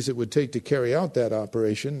 5 days it would take to carry out that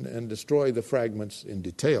operation and destroy the fragments in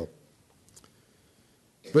detail.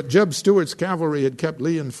 But Jeb Stuart's cavalry had kept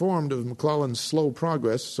Lee informed of McClellan's slow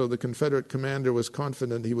progress, so the Confederate commander was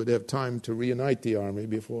confident he would have time to reunite the army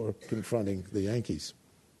before confronting the Yankees.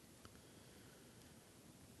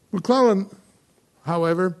 McClellan,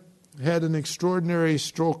 however, had an extraordinary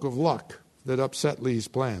stroke of luck that upset Lee's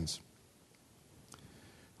plans.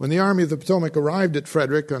 When the Army of the Potomac arrived at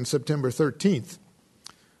Frederick on September 13th,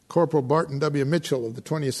 Corporal Barton W. Mitchell of the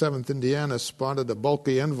 27th Indiana spotted a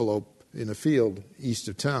bulky envelope in a field east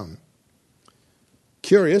of town.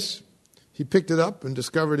 Curious, he picked it up and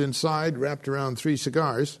discovered inside, wrapped around 3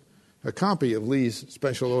 cigars, a copy of Lee's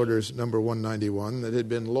Special Orders number 191 that had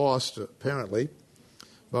been lost, apparently,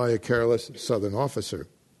 by a careless Southern officer.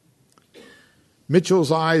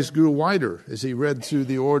 Mitchell's eyes grew wider as he read through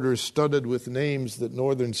the orders studded with names that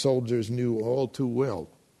Northern soldiers knew all too well: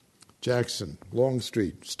 Jackson,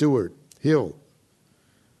 Longstreet, Stewart, Hill.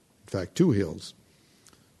 In fact, 2 Hills.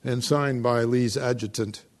 and signed by Lee's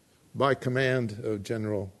adjutant by command of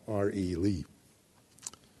General R.E. Lee.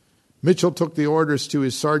 Mitchell took the orders to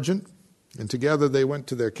his sergeant, and together they went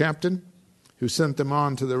to their captain, who sent them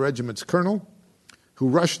on to the regiment's colonel, who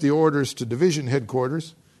rushed the orders to division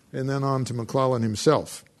headquarters, and then on to McClellan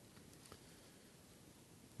himself.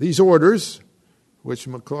 These orders, which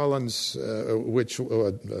the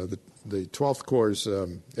 12th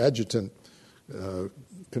Corps' adjutant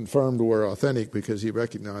confirmed were authentic because he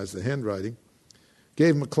recognized the handwriting,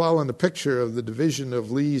 gave McClellan a picture of the division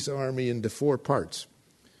of Lee's army into 4 parts,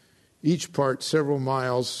 each part several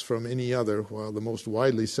miles from any other, while the most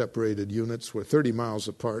widely separated units were 30 miles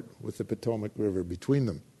apart with the Potomac River between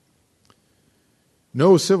them.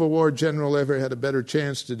 No Civil War general ever had a better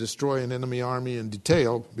chance to destroy an enemy army in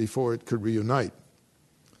detail before it could reunite.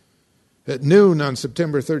 At noon on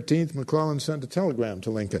September 13th, McClellan sent a telegram to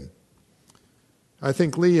Lincoln. "I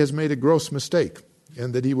think Lee has made a gross mistake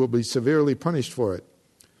and that he will be severely punished for it.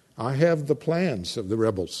 I have the plans of the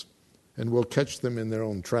rebels and will catch them in their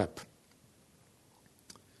own trap."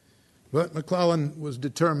 But McClellan was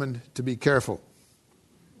determined to be careful.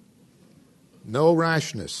 No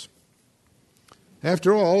rashness.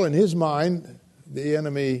 After all, in his mind, the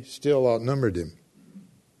enemy still outnumbered him.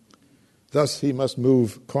 Thus, he must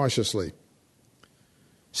move cautiously.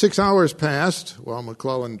 6 hours passed while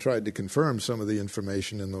McClellan tried to confirm some of the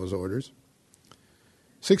information in those orders.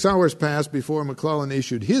 6 hours passed before McClellan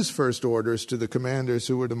issued his first orders to the commanders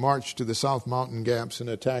who were to march to the South Mountain Gaps and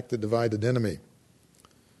attack the divided enemy.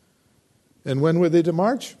 And when were they to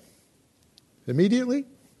march? Immediately?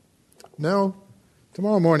 No,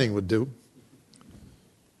 tomorrow morning would do.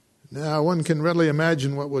 Now, one can readily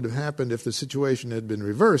imagine what would have happened if the situation had been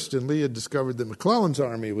reversed and Lee had discovered that McClellan's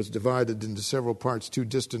army was divided into several parts too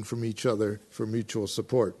distant from each other for mutual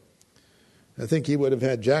support. I think he would have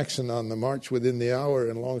had Jackson on the march within the hour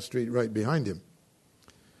and Longstreet right behind him.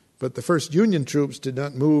 But the first Union troops did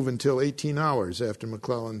not move until 18 hours after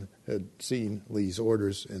McClellan had seen Lee's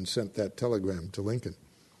orders and sent that telegram to Lincoln.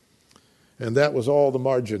 And that was all the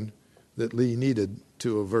margin that Lee needed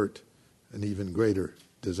to avert an even greater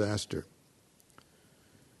disaster.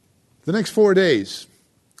 The next 4 days,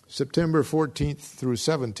 September 14th through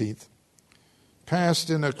 17th,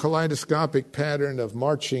 passed in a kaleidoscopic pattern of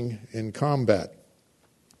marching and combat.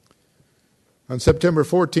 On September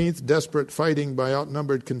 14th, desperate fighting by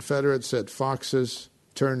outnumbered Confederates at Fox's,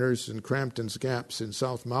 Turner's, and Crampton's Gaps in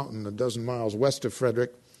South Mountain, a dozen miles west of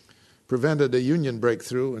Frederick, prevented a Union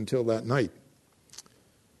breakthrough until that night.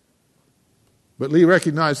 But Lee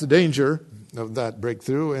recognized the danger of that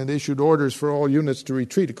breakthrough and issued orders for all units to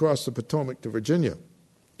retreat across the Potomac to Virginia,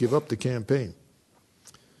 give up the campaign.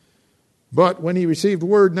 But when he received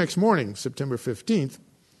word next morning, September 15th,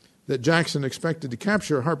 that Jackson expected to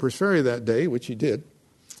capture Harper's Ferry that day, which he did,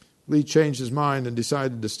 Lee changed his mind and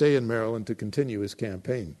decided to stay in Maryland to continue his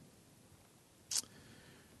campaign.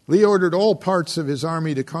 Lee ordered all parts of his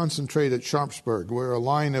army to concentrate at Sharpsburg, where a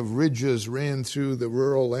line of ridges ran through the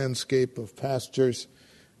rural landscape of pastures,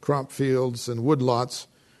 crop fields, and woodlots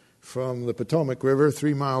from the Potomac River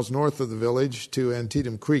 3 miles north of the village to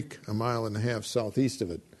Antietam Creek, a mile and a half southeast of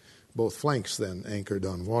it, both flanks then anchored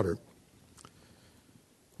on water.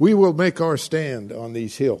 "We will make our stand on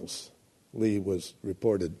these hills," Lee was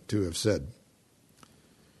reported to have said.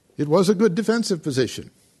 It was a good defensive position,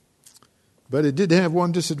 but it did have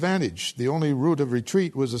one disadvantage. The only route of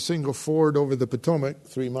retreat was a single ford over the Potomac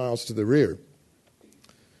 3 miles to the rear.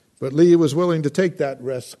 But Lee was willing to take that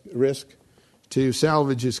risk to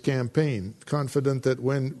salvage his campaign, confident that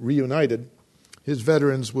when reunited, his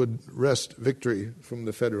veterans would wrest victory from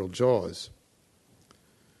the Federal jaws.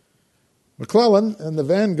 McClellan and the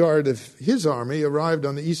vanguard of his army arrived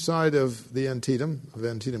on the east side of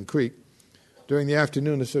Antietam Creek, during the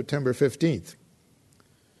afternoon of September 15th.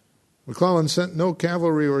 McClellan sent no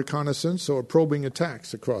cavalry reconnaissance or probing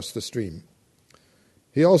attacks across the stream.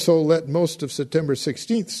 He also let most of September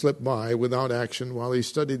 16th slip by without action while he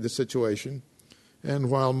studied the situation and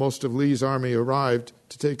while most of Lee's army arrived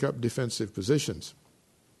to take up defensive positions.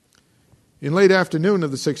 In late afternoon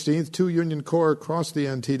of the 16th, 2 Union corps crossed the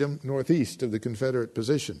Antietam northeast of the Confederate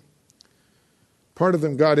position. Part of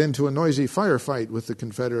them got into a noisy firefight with the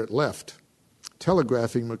Confederate left,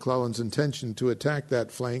 telegraphing McClellan's intention to attack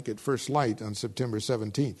that flank at first light on September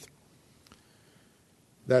 17th.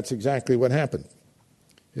 That's exactly what happened,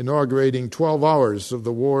 inaugurating 12 hours of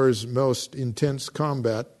the war's most intense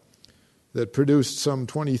combat that produced some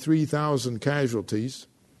 23,000 casualties,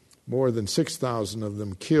 more than 6,000 of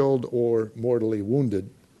them killed or mortally wounded,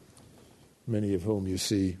 many of whom you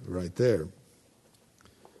see right there.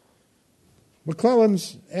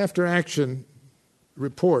 McClellan's after-action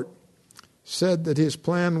report said that his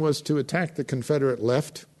plan was to attack the Confederate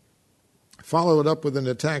left, follow it up with an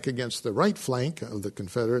attack against the right flank of the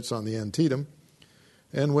Confederates on the Antietam,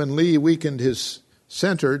 and when Lee weakened his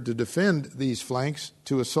center to defend these flanks,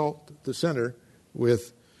 to assault the center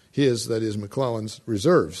with his, that is, McClellan's,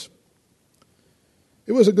 reserves.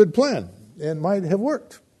 It was a good plan and might have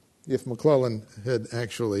worked if McClellan had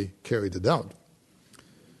actually carried it out.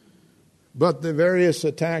 But the various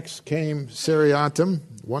attacks came seriatim,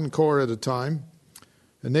 one corps at a time,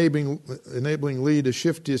 enabling Lee to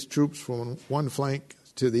shift his troops from one flank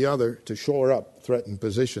to the other to shore up threatened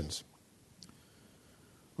positions.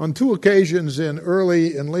 On two occasions in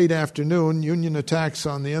early and late afternoon, Union attacks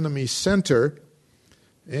on the enemy's center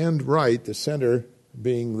and right, the center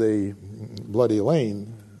being the Bloody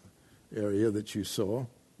Lane area that you saw.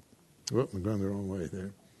 Oh, I'm going the wrong way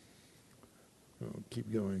there. Oh,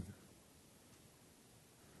 keep going.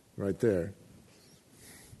 Right there.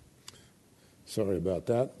 Sorry about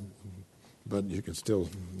that, but you can still,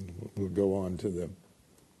 we'll go on to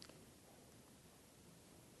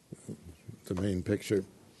the main picture.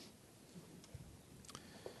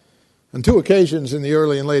 On two occasions in the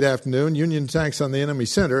early and late afternoon, Union attacks on the enemy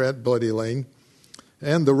center at Bloody Lane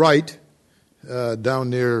and the right down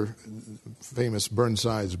near famous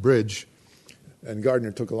Burnside's Bridge. And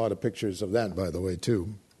Gardner took a lot of pictures of that, by the way,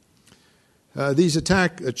 too. These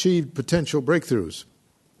attacks achieved potential breakthroughs.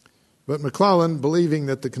 But McClellan, believing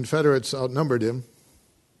that the Confederates outnumbered him,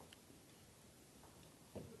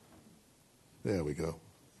 there we go.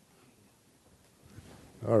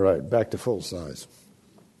 All right, back to full size.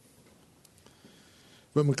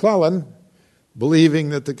 But McClellan, believing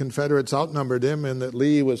that the Confederates outnumbered him and that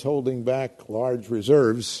Lee was holding back large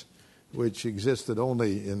reserves, which existed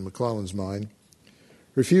only in McClellan's mind,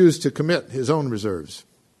 refused to commit his own reserves.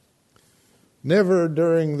 Never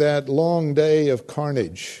during that long day of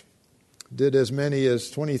carnage did as many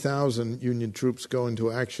as 20,000 Union troops go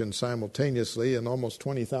into action simultaneously, and almost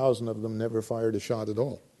 20,000 of them never fired a shot at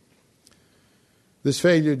all. This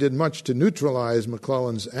failure did much to neutralize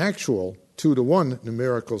McClellan's actual 2-to-1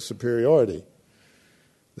 numerical superiority.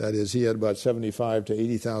 That is, he had about 75 to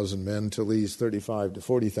 80,000 men to Lee's 35 to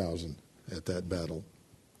 40,000 at that battle.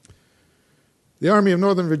 The Army of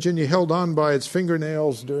Northern Virginia held on by its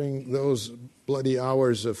fingernails during those bloody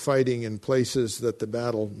hours of fighting in places that the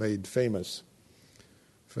battle made famous.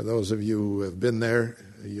 For those of you who have been there,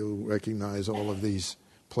 you recognize all of these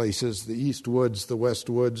places: the East Woods, the West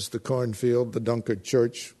Woods, the Cornfield, the Dunkard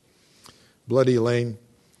Church, Bloody Lane,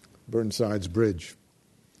 Burnside's Bridge.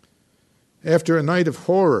 After a night of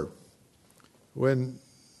horror, when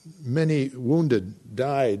many wounded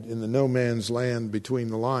died in the no man's land between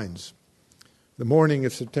the lines, the morning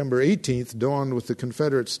of September 18th dawned with the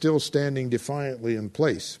Confederates still standing defiantly in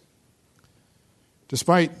place.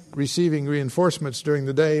 Despite receiving reinforcements during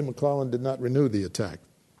the day, McClellan did not renew the attack.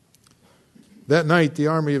 That night, the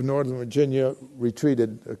Army of Northern Virginia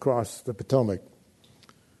retreated across the Potomac,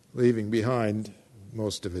 leaving behind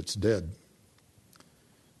most of its dead.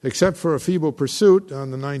 Except for a feeble pursuit on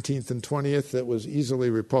the 19th and 20th that was easily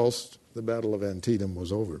repulsed, the Battle of Antietam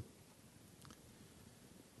was over.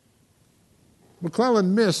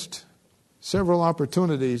 McClellan missed several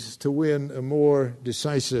opportunities to win a more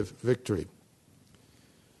decisive victory.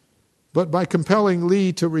 But by compelling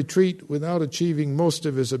Lee to retreat without achieving most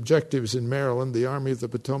of his objectives in Maryland, the Army of the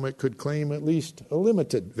Potomac could claim at least a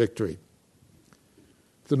limited victory.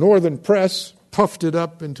 The Northern press puffed it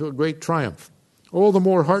up into a great triumph, all the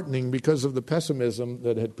more heartening because of the pessimism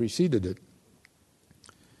that had preceded it.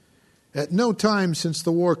 At no time since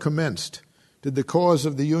the war commenced did the cause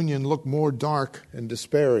of the Union look more dark and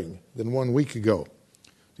despairing than 1 week ago,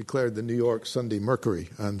 declared the New York Sunday Mercury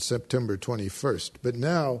on September 21st. But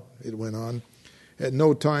now, it went on, at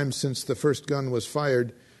no time since the first gun was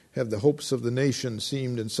fired have the hopes of the nation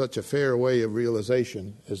seemed in such a fair way of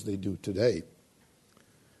realization as they do today.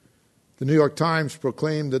 The New York Times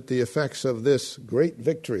proclaimed that the effects of this great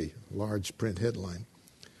victory, large print headline,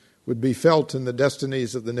 would be felt in the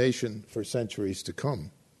destinies of the nation for centuries to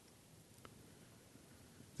come.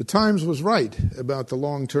 The Times was right about the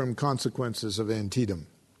long-term consequences of Antietam.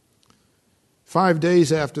 5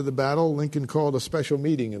 days after the battle, Lincoln called a special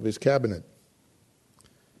meeting of his cabinet.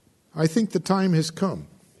 "I think the time has come,"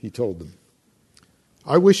 he told them.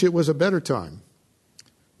 "I wish it was a better time.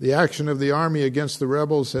 The action of the army against the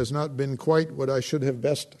rebels has not been quite what I should have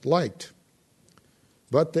best liked,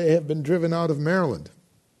 but they have been driven out of Maryland."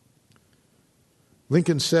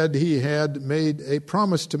 Lincoln said he had made a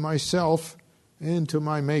promise to myself and to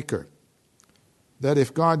my Maker. that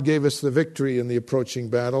if God gave us the victory in the approaching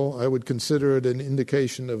battle, I would consider it an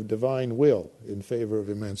indication of divine will in favor of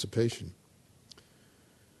emancipation.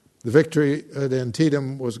 The victory at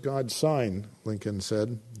Antietam was God's sign, Lincoln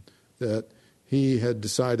said, that he had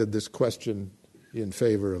decided this question in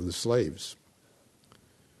favor of the slaves.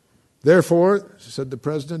 Therefore, said the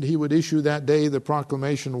President, he would issue that day the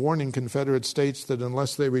proclamation warning Confederate states that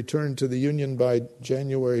unless they returned to the Union by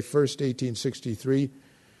January 1st, 1863,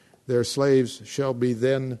 their slaves shall be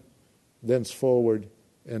thenceforward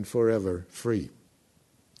and forever free.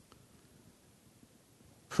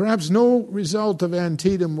 Perhaps no result of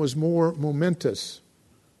Antietam was more momentous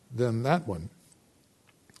than that one.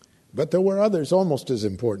 But there were others almost as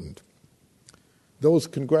important. Those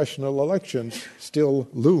congressional elections still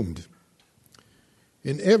loomed.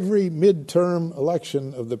 In every midterm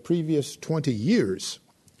election of the previous 20 years,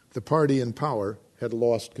 the party in power had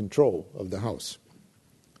lost control of the House.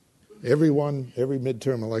 Every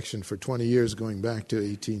midterm election for 20 years going back to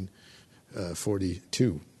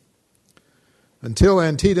 1842. Until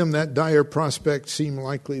Antietam, that dire prospect seemed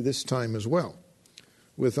likely this time as well,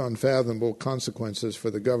 with unfathomable consequences for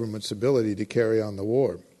the government's ability to carry on the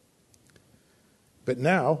war. But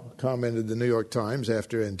now, commented the New York Times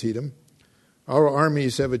after Antietam, our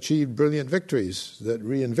armies have achieved brilliant victories that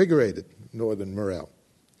reinvigorated Northern morale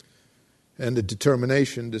and a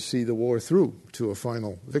determination to see the war through to a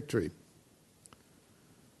final victory.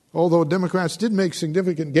 Although Democrats did make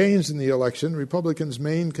significant gains in the election, Republicans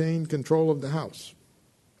maintained control of the House.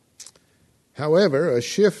 However, a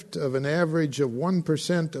shift of an average of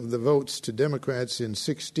 1% of the votes to Democrats in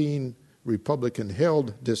 16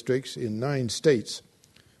 Republican-held districts in 9 states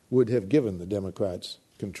would have given the Democrats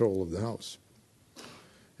control of the House.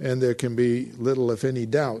 And there can be little, if any,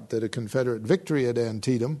 doubt that a Confederate victory at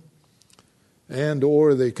Antietam and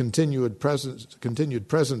or the continued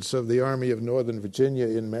presence of the Army of Northern Virginia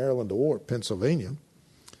in Maryland or Pennsylvania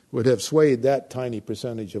would have swayed that tiny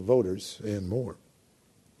percentage of voters and more.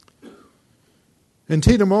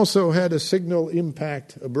 Antietam also had a signal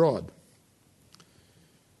impact abroad.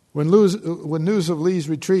 When news of Lee's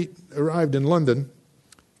retreat arrived in London,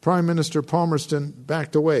 Prime Minister Palmerston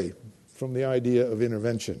backed away from the idea of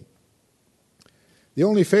intervention. The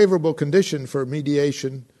only favorable condition for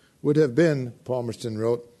mediation would have been, Palmerston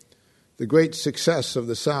wrote, the great success of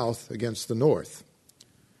the South against the North.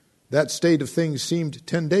 That state of things seemed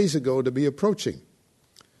 10 days ago to be approaching.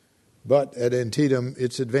 But at Antietam,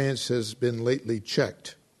 its advance has been lately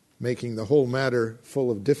checked, making the whole matter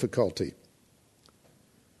full of difficulty.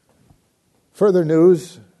 Further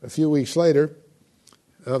news, a few weeks later,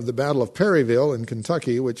 of the Battle of Perryville in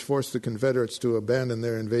Kentucky, which forced the Confederates to abandon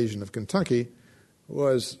their invasion of Kentucky,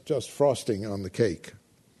 was just frosting on the cake.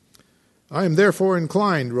 I am therefore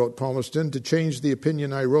inclined, wrote Palmerston, to change the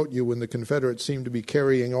opinion I wrote you when the Confederates seemed to be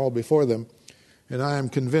carrying all before them, and I am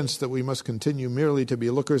convinced that we must continue merely to be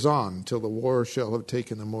lookers-on till the war shall have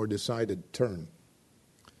taken a more decided turn.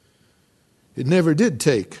 It never did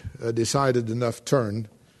take a decided enough turn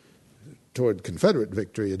toward Confederate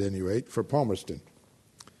victory, at any rate, for Palmerston.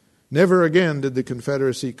 Never again did the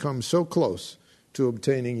Confederacy come so close to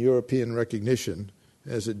obtaining European recognition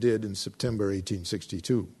as it did in September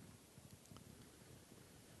 1862.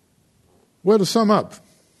 Well, to sum up,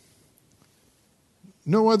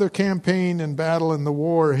 no other campaign and battle in the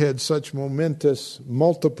war had such momentous,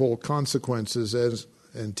 multiple consequences as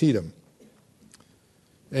Antietam,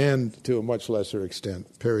 and to a much lesser extent,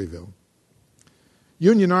 Perryville.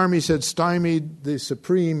 Union armies had stymied the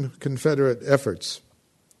supreme Confederate efforts.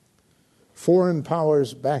 Foreign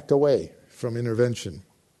powers backed away from intervention.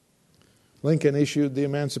 Lincoln issued the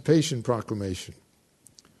Emancipation Proclamation.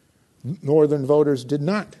 Northern voters did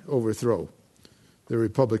not overthrow the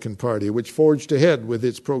Republican Party, which forged ahead with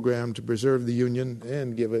its program to preserve the Union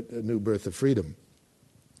and give it a new birth of freedom.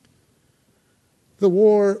 The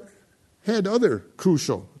war had other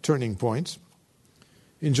crucial turning points.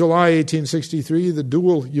 In July 1863, the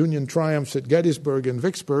dual Union triumphs at Gettysburg and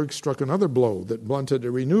Vicksburg struck another blow that blunted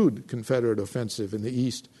a renewed Confederate offensive in the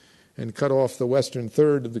East and cut off the western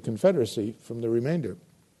third of the Confederacy from the remainder.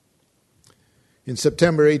 In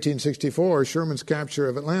September 1864, Sherman's capture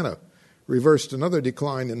of Atlanta reversed another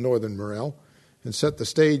decline in Northern morale and set the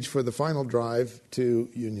stage for the final drive to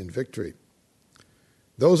Union victory.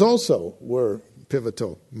 Those also were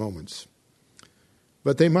pivotal moments.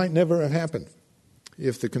 But they might never have happened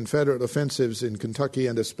if the Confederate offensives in Kentucky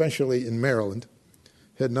and especially in Maryland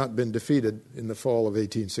had not been defeated in the fall of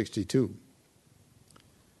 1862.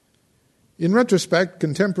 In retrospect,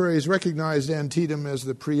 contemporaries recognized Antietam as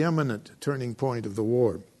the preeminent turning point of the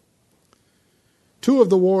war. Two of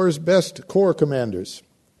the war's best corps commanders,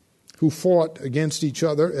 who fought against each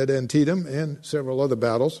other at Antietam and several other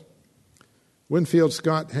battles. Winfield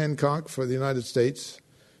Scott Hancock for the United States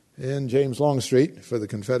and James Longstreet for the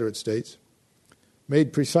Confederate States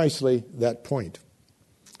made precisely that point.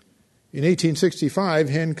 In 1865,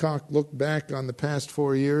 Hancock looked back on the past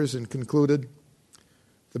 4 years and concluded,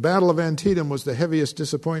 "The Battle of Antietam was the heaviest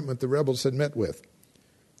disappointment the rebels had met with.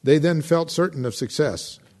 They then felt certain of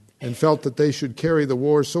success and felt that they should carry the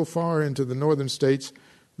war so far into the northern states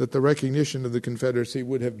that the recognition of the Confederacy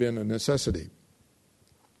would have been a necessity."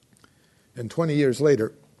 And 20 years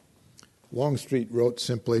later, Longstreet wrote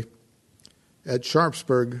simply, "At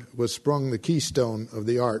Sharpsburg was sprung the keystone of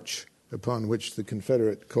the arch upon which the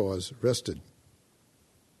Confederate cause rested."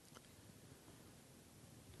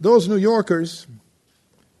 Those New Yorkers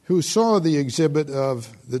who saw the exhibit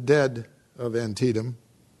of the dead of Antietam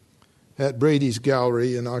at Brady's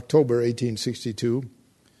Gallery in October 1862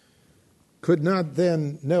 could not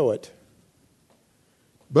then know it.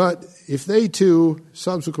 But if they too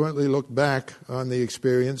subsequently looked back on the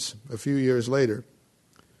experience a few years later,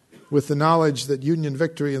 with the knowledge that Union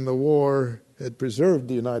victory in the war had preserved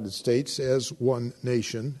the United States as one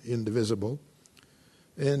nation, indivisible,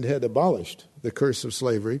 and had abolished the curse of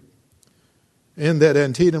slavery, and that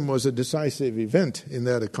Antietam was a decisive event in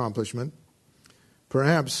that accomplishment,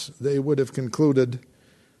 perhaps they would have concluded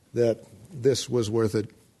that this was worth it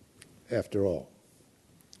after all.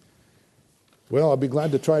 Well, I'll be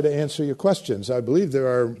glad to try to answer your questions. I believe there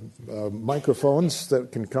are microphones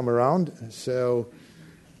that can come around, so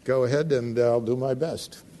go ahead and I'll do my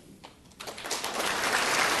best.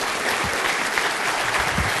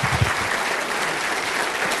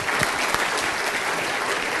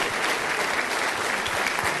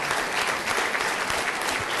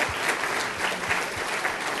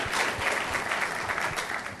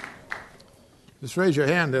 Just raise your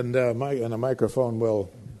hand and a microphone will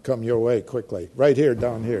come your way quickly. Right here,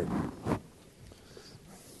 down here.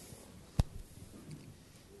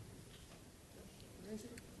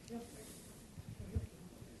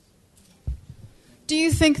 Do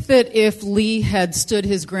you think that if Lee had stood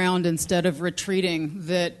his ground instead of retreating,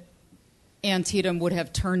 that Antietam would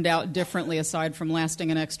have turned out differently, aside from lasting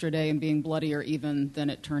an extra day and being bloodier even than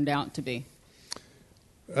it turned out to be?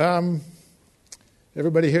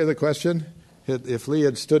 Everybody hear the question? If Lee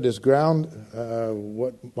had stood his ground,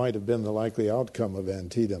 what might have been the likely outcome of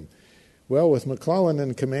Antietam? Well, with McClellan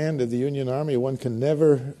in command of the Union Army, one can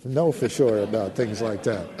never know for sure about things like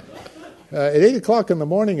that. At 8 o'clock in the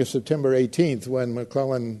morning of September 18th, when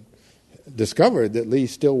McClellan discovered that Lee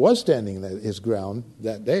still was standing his ground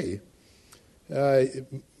that day,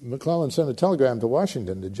 McClellan sent a telegram to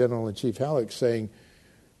Washington to General-in-Chief Halleck saying,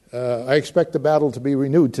 "I expect the battle to be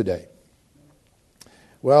renewed today."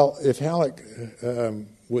 Well, if Halleck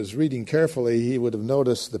was reading carefully, he would have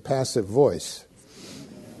noticed the passive voice.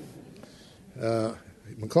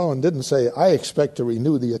 McClellan didn't say, "I expect to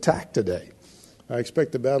renew the attack today. I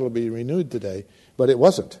expect the battle to be renewed today." But it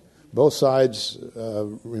wasn't. Both sides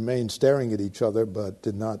remained staring at each other but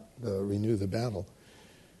did not renew the battle.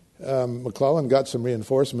 McClellan got some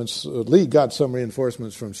reinforcements. Lee got some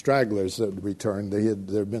reinforcements from stragglers that returned. There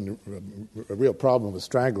had been a real problem with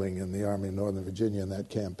straggling in the Army of Northern Virginia in that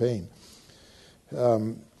campaign.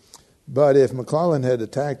 But if McClellan had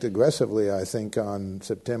attacked aggressively, I think, on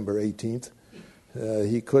September 18th,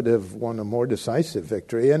 he could have won a more decisive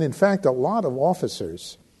victory. And in fact, a lot of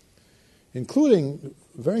officers, including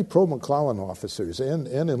very pro-McClellan officers and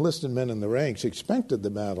enlisted men in the ranks, expected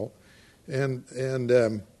the battle and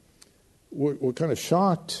were kind of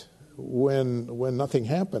shocked when nothing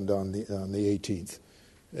happened on the 18th.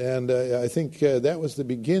 And I think that was the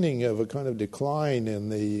beginning of a kind of decline in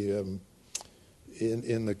the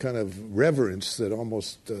kind of reverence that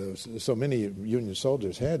almost so many Union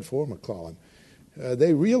soldiers had for McClellan.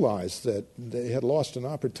 They realized that they had lost an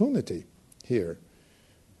opportunity here.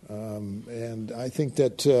 And I think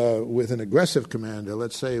that with an aggressive commander,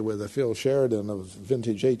 let's say with a Phil Sheridan of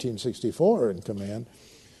vintage 1864 in command,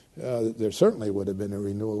 there certainly would have been a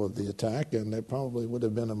renewal of the attack, and there probably would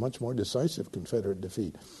have been a much more decisive Confederate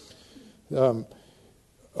defeat. A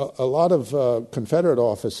lot of Confederate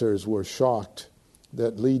officers were shocked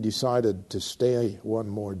that Lee decided to stay one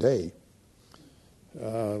more day.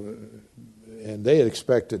 And they had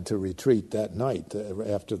expected to retreat that night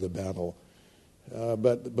after the battle.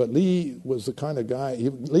 But Lee was the kind of guy,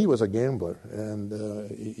 Lee was a gambler, and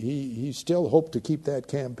he still hoped to keep that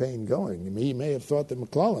campaign going. I mean, he may have thought that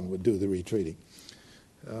McClellan would do the retreating.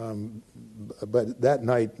 But that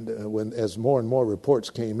night, as more and more reports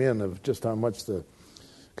came in of just how much the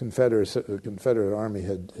Confederate Army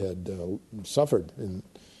had suffered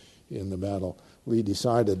in the battle, Lee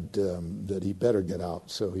decided that he better get out,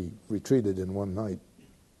 so he retreated in one night.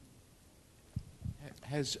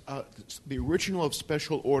 Has the original of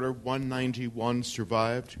Special Order 191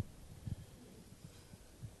 survived?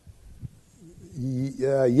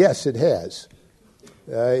 Yes, it has.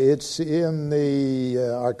 It's in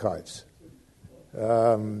the archives.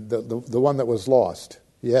 The one that was lost,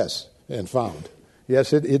 yes, and found.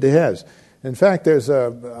 Yes, it has. In fact,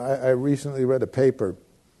 I recently read a paper.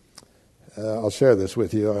 I'll share this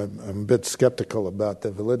with you. I'm a bit skeptical about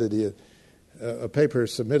the validity of a paper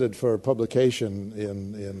submitted for publication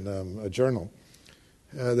in a journal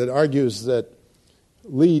that argues that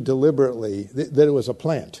Lee deliberately, that it was a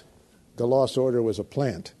plant. The lost order was a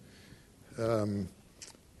plant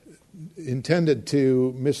intended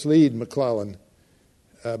to mislead McClellan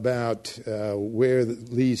about where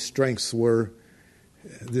Lee's strengths were.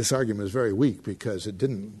 This argument is very weak because it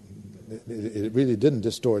really didn't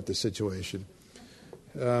distort the situation.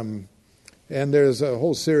 And there's a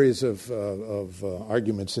whole series of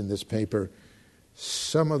arguments in this paper,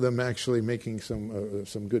 some of them actually making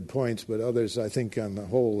some good points, but others, I think, on the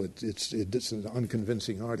whole, it's an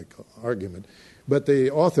unconvincing argument. But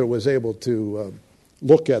the author was able to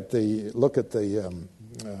look at the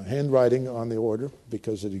handwriting on the order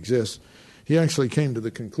because it exists. He actually came to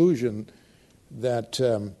the conclusion that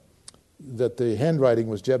the handwriting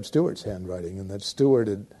was Jeb Stewart's handwriting, and that Stewart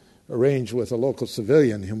had arranged with a local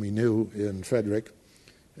civilian whom he knew in Frederick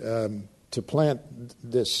to plant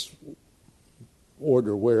this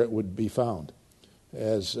order where it would be found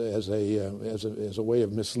as a way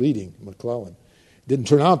of misleading McClellan. It didn't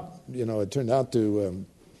turn out, it turned out to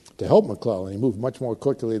help McClellan. He moved much more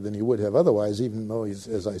quickly than he would have otherwise, even though,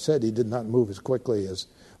 as I said, he did not move as quickly as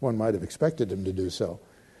one might have expected him to do so.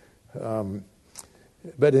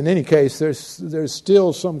 But in any case, there's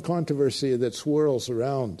still some controversy that swirls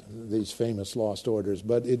around these famous lost orders,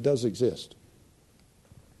 but it does exist.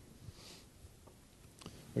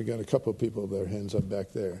 We got a couple of people with their hands up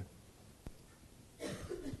back there.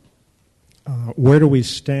 Where do we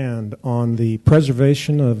stand on the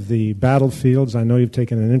preservation of the battlefields? I know you've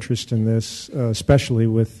taken an interest in this, especially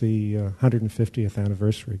with the 150th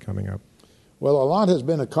anniversary coming up. Well, a lot has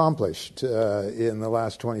been accomplished in the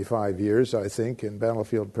last 25 years, I think, in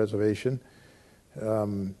battlefield preservation.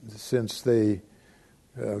 Since the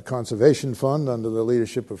Conservation Fund, under the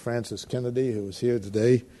leadership of Francis Kennedy, who was here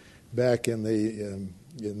today, back in the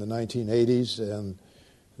 1980s, and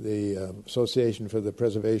the Association for the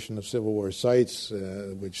Preservation of Civil War Sites,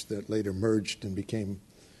 which that later merged and became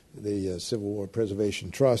the Civil War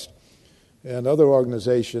Preservation Trust, and other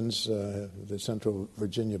organizations, the Central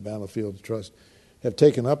Virginia Battlefield Trust, have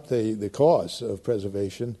taken up the cause of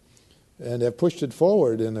preservation and have pushed it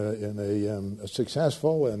forward in a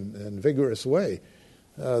successful and vigorous way.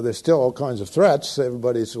 There's still all kinds of threats.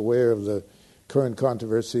 Everybody's aware of the current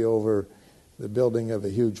controversy over the building of a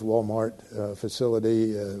huge Walmart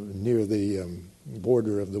facility near the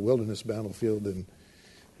border of the Wilderness Battlefield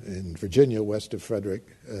in Virginia, west of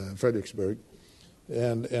Fredericksburg.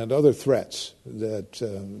 And other threats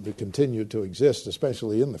that continue to exist,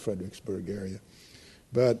 especially in the Fredericksburg area.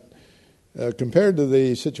 But compared to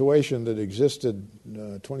the situation that existed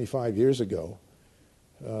 25 years ago,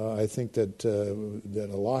 I think that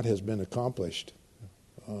a lot has been accomplished.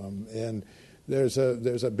 And there's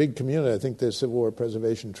a big community. I think the Civil War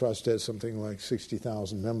Preservation Trust has something like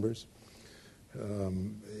 60,000 members.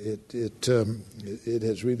 It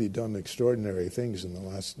has really done extraordinary things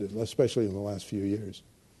especially in the last few years.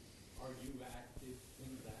 Are you active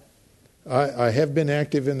in that? I have been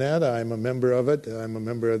active in that. I'm a member of it. I'm a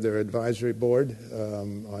member of their advisory board.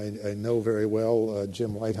 I know very well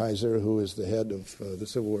Jim Lighthizer, who is the head of the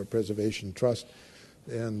Civil War Preservation Trust,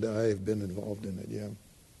 and I've been involved in it. Yeah.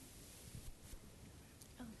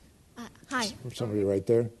 Hi. Somebody right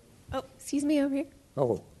there. Oh, excuse me, over here.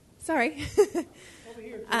 Oh. Sorry. Over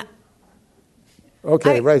here.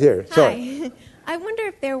 Okay, right here. Sorry. Hi. I wonder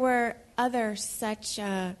if there were other such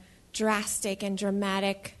drastic and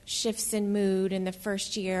dramatic shifts in mood in the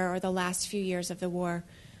first year or the last few years of the war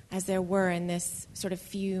as there were in this sort of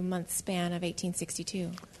few-month span of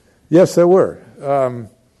 1862. Yes, there were. The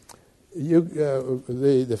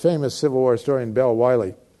famous Civil War historian Bell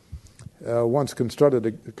Wiley once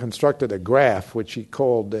constructed a graph which he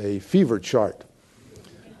called a fever chart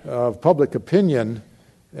of public opinion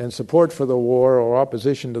and support for the war or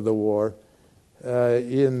opposition to the war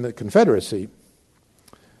in the Confederacy.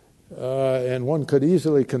 And one could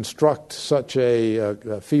easily construct such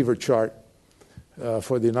a fever chart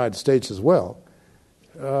for the United States as well.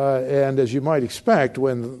 And as you might expect,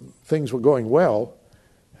 when things were going well,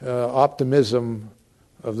 optimism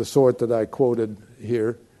of the sort that I quoted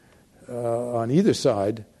here on either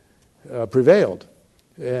side prevailed.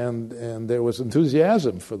 And there was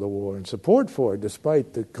enthusiasm for the war and support for it,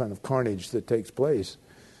 despite the kind of carnage that takes place.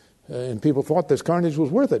 And people thought this carnage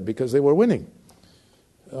was worth it because they were winning.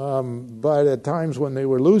 But at times when they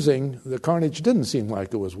were losing, the carnage didn't seem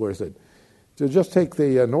like it was worth it. To just take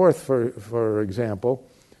the North, for example,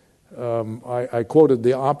 I quoted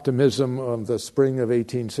the optimism of the spring of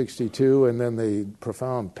 1862 and then the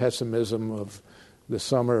profound pessimism of the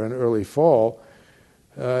summer and early fall.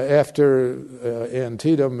 After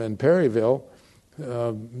Antietam and Perryville,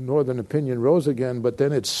 Northern opinion rose again, but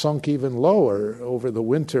then it sunk even lower over the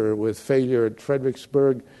winter with failure at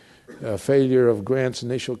Fredericksburg, failure of Grant's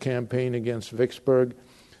initial campaign against Vicksburg.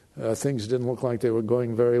 Things didn't look like they were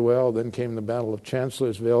going very well. Then came the Battle of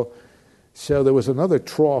Chancellorsville. So there was another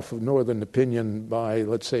trough of Northern opinion by,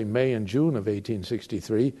 let's say, May and June of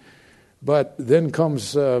 1863. But then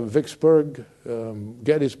comes Vicksburg,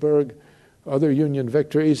 Gettysburg, other Union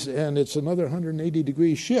victories, and it's another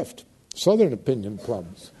 180-degree shift. Southern opinion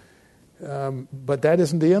plumbs. But that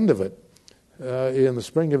isn't the end of it. In the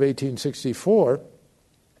spring of 1864,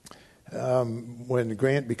 when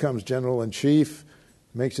Grant becomes general-in-chief,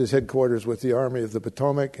 makes his headquarters with the Army of the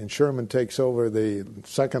Potomac, and Sherman takes over the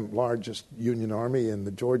second largest Union army in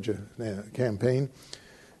the Georgia campaign,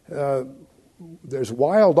 there's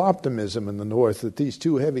wild optimism in the North that these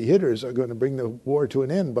two heavy hitters are going to bring the war to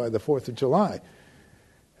an end by the 4th of July.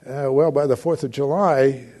 Well, by the 4th of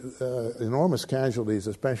July, enormous casualties,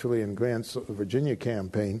 especially in Grant's Virginia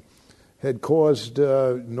campaign, had caused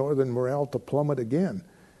Northern morale to plummet again.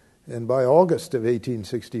 And by August of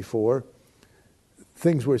 1864,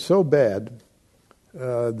 things were so bad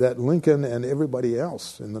that Lincoln and everybody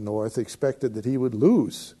else in the North expected that he would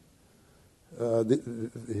lose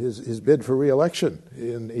his bid for re-election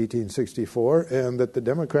in 1864, and that the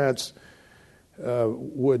Democrats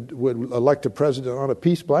would elect a president on a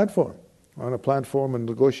peace platform, on a platform of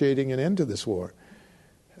negotiating an end to this war.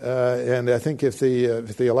 And I think if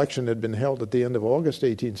the election had been held at the end of August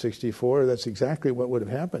 1864, that's exactly what would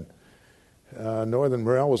have happened. Northern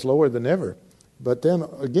morale was lower than ever. But then,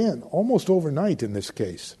 again, almost overnight in this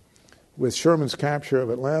case, with Sherman's capture of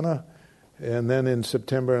Atlanta, and then in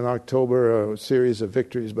September and October, a series of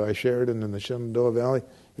victories by Sheridan in the Shenandoah Valley,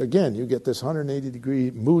 again, you get this 180-degree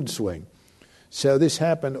mood swing. So this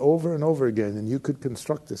happened over and over again, and you could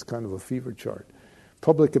construct this kind of a fever chart.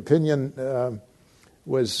 Public opinion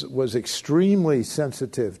was extremely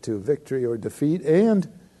sensitive to victory or defeat,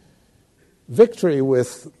 and victory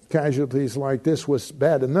with casualties like this was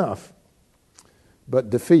bad enough, but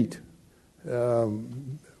defeat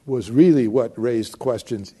was really what raised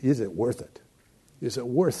questions. Is it worth it? Is it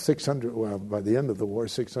worth by the end of the war,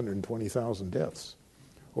 620,000 deaths?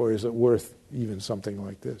 Or is it worth even something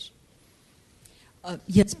like this?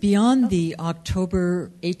 Yes, beyond the October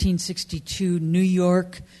 1862 New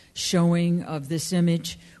York showing of this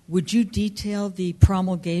image, would you detail the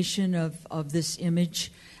promulgation of this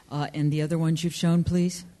image and the other ones you've shown,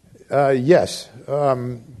 please? Yes.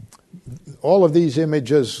 All of these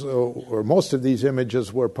images, or most of these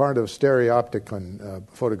images, were part of stereopticon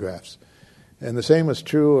photographs. And the same was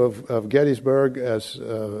true of Gettysburg, as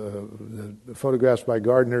the photographs by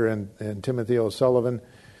Gardner and Timothy O'Sullivan.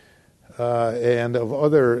 And of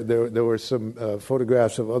other, there were some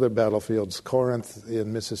photographs of other battlefields, Corinth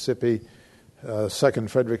in Mississippi, Second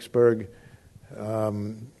Fredericksburg,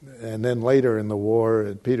 and then later in the war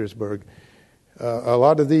at Petersburg. A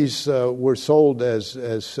lot of these were sold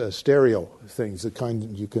as stereo things, the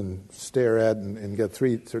kind you can stare at and get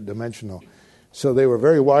three-dimensional. So they were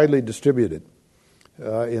very widely distributed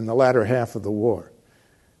in the latter half of the war.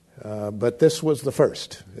 But this was the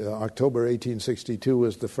first. October 1862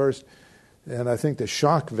 was the first. And I think the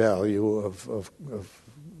shock value of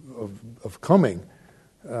coming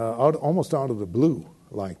almost out of the blue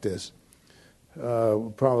like this,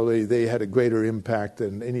 probably they had a greater impact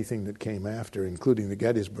than anything that came after, including the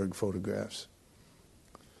Gettysburg photographs.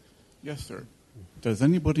 Yes, sir. Does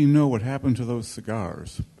anybody know what happened to those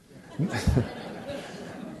cigars?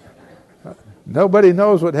 Nobody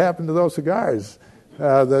knows what happened to those cigars.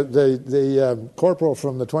 The corporal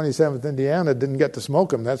from the 27th Indiana didn't get to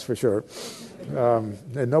smoke them, that's for sure.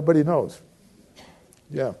 And nobody knows.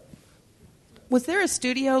 Yeah. Was there a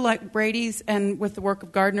studio like Brady's and with the work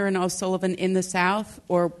of Gardner and O'Sullivan in the South,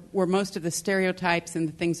 or were most of the stereotypes and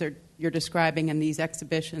the things that you're describing in these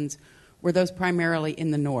exhibitions, were those primarily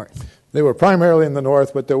in the North? They were primarily in the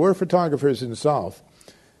North, but there were photographers in the South.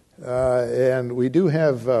 And we do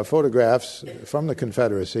have photographs from the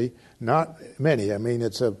Confederacy, not many. I mean,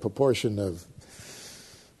 it's a proportion of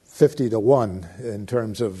 50 to 1 in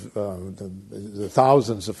terms of the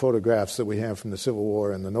thousands of photographs that we have from the Civil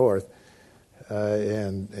War in the North,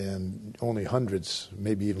 and only hundreds,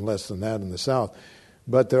 maybe even less than that in the South.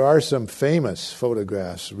 But there are some famous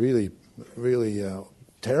photographs, really, really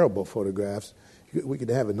terrible photographs. We could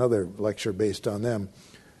have another lecture based on them,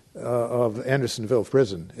 of Andersonville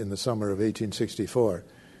Prison in the summer of 1864.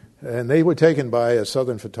 And they were taken by a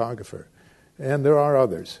Southern photographer. And there are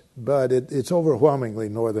others, but it's overwhelmingly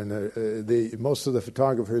northern. Most of the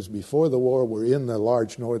photographers before the war were in the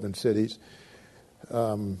large northern cities,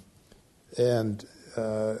 and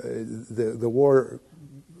the war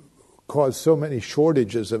caused so many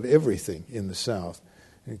shortages of everything in the South,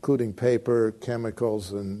 including paper,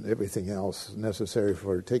 chemicals, and everything else necessary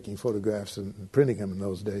for taking photographs and printing them in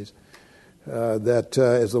those days, that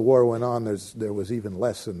as the war went on, there was even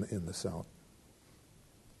less in the South.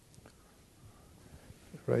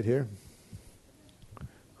 Right here.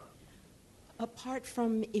 Apart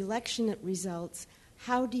from election results,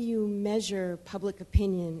 how do you measure public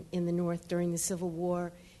opinion in the North during the Civil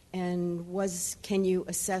War? And can you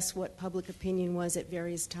assess what public opinion was at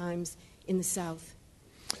various times in the South?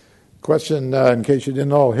 Question, in case you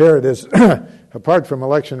didn't all hear it, is apart from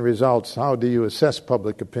election results, how do you assess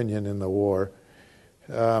public opinion in the war,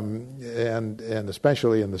 and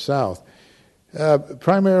especially in the South?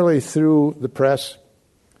 Primarily through the press.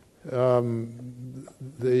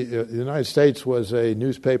 The United States was a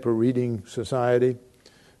newspaper reading society.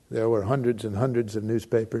 There were hundreds and hundreds of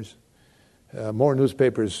newspapers. More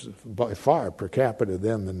newspapers by far per capita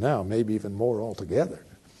then than now, maybe even more altogether,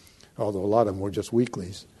 although a lot of them were just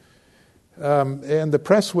weeklies. And the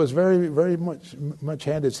press was very, very much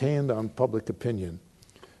had its hand on public opinion.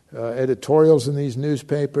 Editorials in these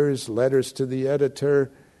newspapers, letters to the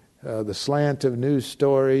editor, the slant of news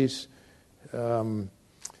stories.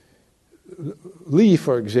 Lee,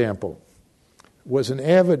 for example, was an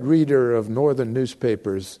avid reader of northern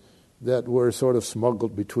newspapers that were sort of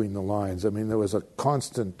smuggled between the lines. I mean, there was a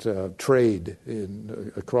constant trade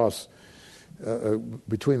across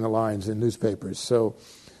between the lines in newspapers. So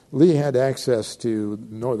Lee had access to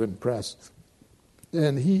northern press,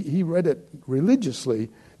 and he read it religiously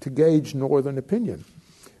to gauge northern opinion.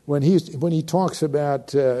 When he talks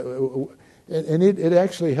about and it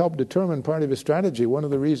actually helped determine part of his strategy. One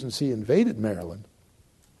of the reasons he invaded Maryland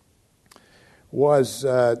was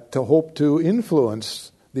to hope to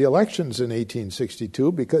influence the elections in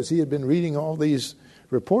 1862, because he had been reading all these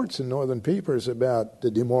reports in northern papers about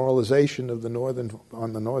the demoralization of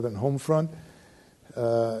on the northern home front.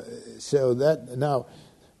 So that now,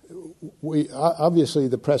 obviously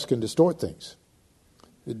the press can distort things.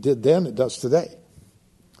 It did then, it does today.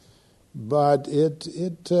 But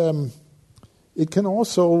it can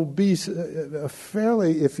also be a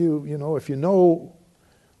fairly, if you know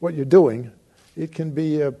what you're doing, it can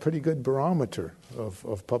be a pretty good barometer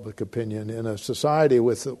of public opinion in a society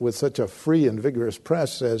with such a free and vigorous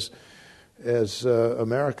press as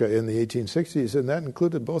America in the 1860s, and that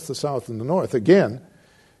included both the South and the North. Again,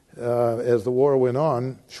 as the war went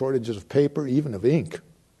on, shortages of paper, even of ink,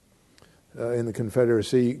 in the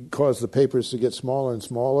Confederacy caused the papers to get smaller and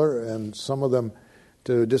smaller, and some of them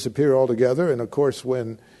to disappear altogether. And of course,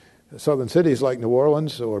 when southern cities like New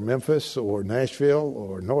Orleans or Memphis or Nashville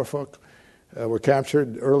or Norfolk were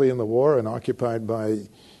captured early in the war and occupied by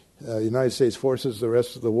United States forces the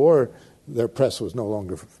rest of the war, their press was no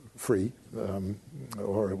longer free,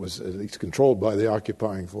 or it was at least controlled by the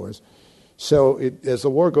occupying force. So as the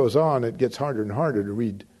war goes on, it gets harder and harder to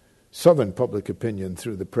read Southern public opinion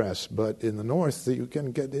through the press. But in the North, you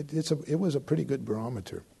can get it. It was a pretty good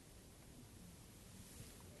barometer.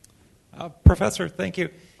 Professor, thank you.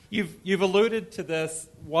 You've alluded to this.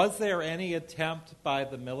 Was there any attempt by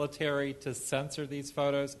the military to censor these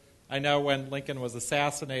photos? I know when Lincoln was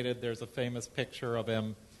assassinated, there's a famous picture of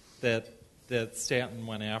him that Stanton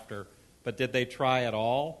went after. But did they try at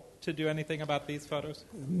all to do anything about these photos?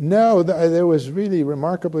 No, there was really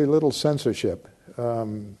remarkably little censorship.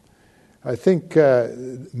 I think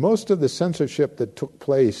most of the censorship that took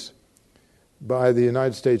place by the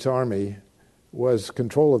United States Army was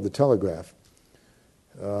control of the telegraph.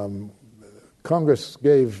 Congress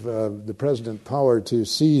gave the president power to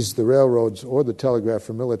seize the railroads or the telegraph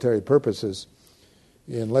for military purposes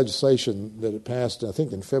in legislation that it passed, I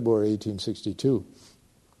think, in February 1862.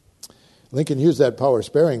 Lincoln used that power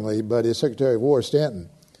sparingly, but his Secretary of War, Stanton,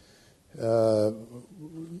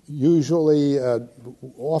 usually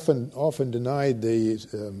often denied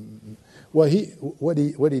the. What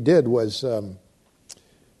he did was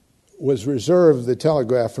reserve the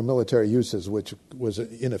telegraph for military uses, which was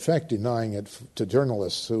in effect denying it to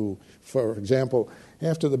journalists who, for example,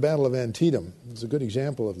 after the Battle of Antietam. It's a good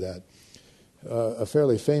example of that. A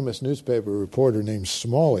fairly famous newspaper reporter named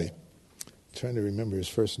Smalley, I'm trying to remember his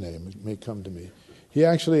first name, it may come to me. He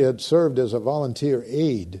actually had served as a volunteer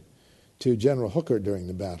aide to General Hooker during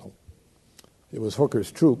the battle. It was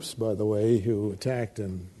Hooker's troops, by the way, who attacked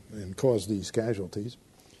and caused these casualties.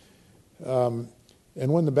 And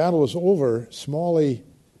when the battle was over, Smalley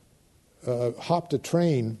hopped a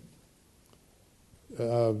train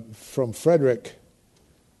from Frederick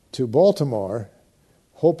to Baltimore,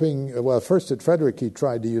 hoping, well, first at Frederick he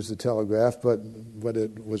tried to use the telegraph, but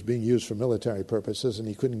it was being used for military purposes and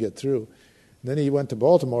he couldn't get through. Then he went to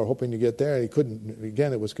Baltimore hoping to get there, and he couldn't.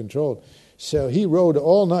 Again, it was controlled. So he rode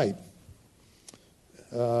all night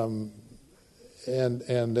and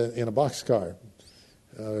in a boxcar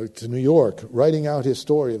to New York, writing out his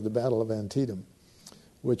story of the Battle of Antietam,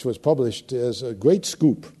 which was published as a great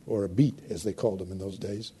scoop, or a beat, as they called them in those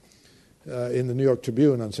days, in the New York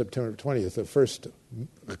Tribune on September 20th, the first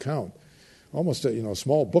account, almost a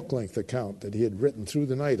small book-length account that he had written through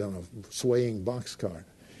the night on a swaying boxcar.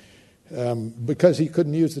 Because he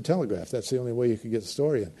couldn't use the telegraph. That's the only way you could get the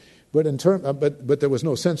story in. But there was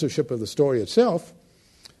no censorship of the story itself,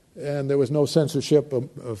 and there was no censorship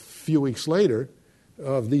a few weeks later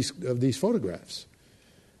of these photographs.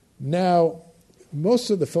 Now, most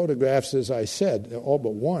of the photographs, as I said, all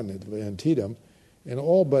but one at Antietam, and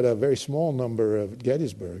all but a very small number of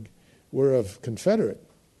Gettysburg, were of Confederate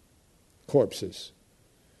corpses.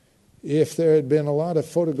 If there had been a lot of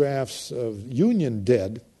photographs of Union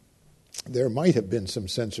dead, there might have been some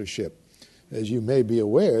censorship. As you may be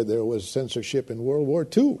aware, there was censorship in World War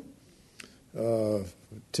II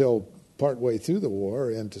till partway through the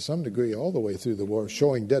war, and to some degree all the way through the war,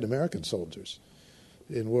 showing dead American soldiers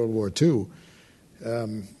in World War II.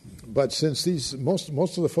 But since most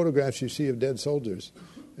of the photographs you see of dead soldiers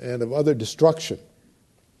and of other destruction,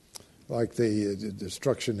 like the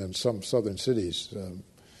destruction in some southern cities,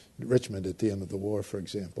 Richmond at the end of the war, for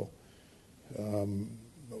example, and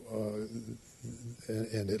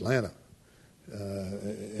Atlanta,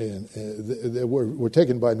 they were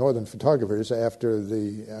taken by Northern photographers after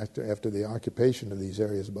the occupation of these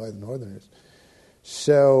areas by the Northerners.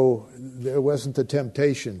 So there wasn't the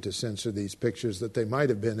temptation to censor these pictures that they might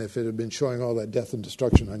have been if it had been showing all that death and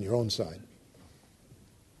destruction on your own side.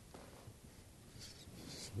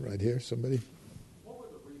 Right here, somebody? What were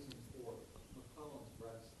the reasons for McClellan's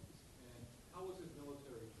reticence, and how was his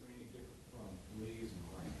military training different from Lee's and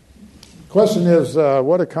Grant's? The question is,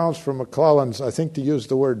 what accounts for McClellan's, I think to use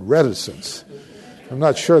the word reticence. I'm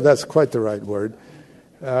not sure that's quite the right word.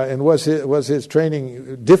 And was his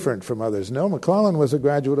training different from others? No, McClellan was a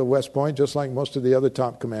graduate of West Point, just like most of the other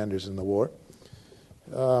top commanders in the war.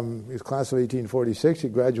 His class of 1846, he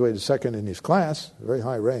graduated second in his class, a very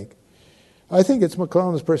high rank. I think it's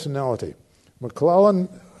McClellan's personality. McClellan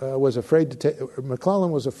was afraid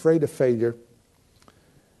of failure.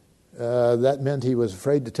 That meant he was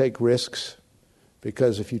afraid to take risks,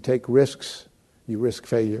 because if you take risks, you risk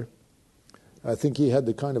failure. I think he had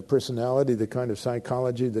the kind of personality, the kind of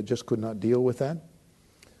psychology that just could not deal with that.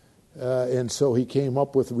 And so he came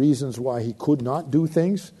up with reasons why he could not do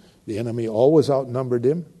things. The enemy always outnumbered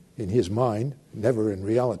him in his mind, never in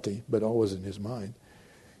reality, but always in his mind.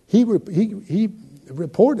 He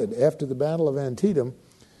reported after the Battle of Antietam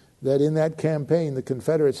that in that campaign the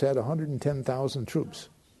Confederates had 110,000 troops.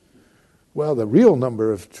 Well, the real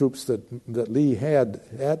number of troops that Lee had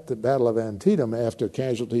at the Battle of Antietam after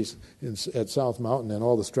casualties at South Mountain and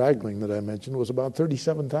all the straggling that I mentioned was about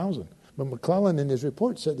 37,000. But McClellan in his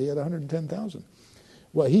report said he had 110,000.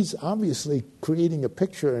 Well, he's obviously creating a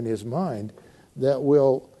picture in his mind that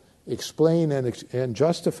will explain and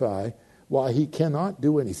justify why he cannot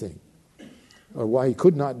do anything or why he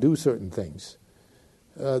could not do certain things.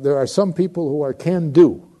 There are some people who are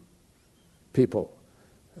can-do people.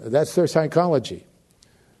 That's their psychology.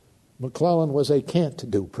 McClellan was a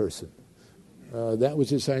can't-do person. That was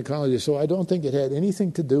his psychology. So I don't think it had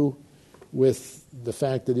anything to do with the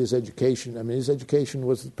fact that his education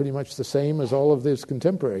was pretty much the same as all of his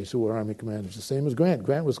contemporaries who were Army commanders, the same as Grant.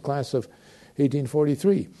 Grant was class of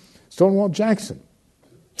 1843. Stonewall Jackson,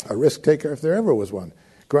 a risk taker if there ever was one,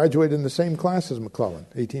 graduated in the same class as McClellan,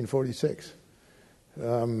 1846.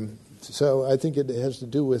 So I think it has to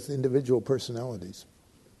do with individual personalities.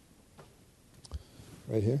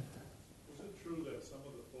 Right here. Is it true that some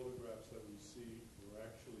of the photographs that we see were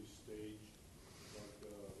actually staged, like the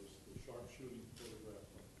sharpshooting photograph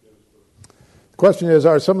of Gettysburg? The question is,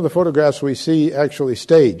 are some of the photographs we see actually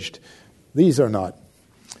staged? These are not.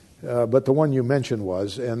 But the one you mentioned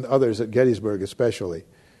was, and others at Gettysburg especially.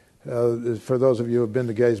 For those of you who have been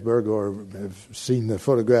to Gettysburg or have seen the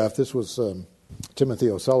photograph, this was Timothy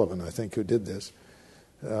O'Sullivan, I think, who did this.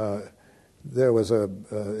 There was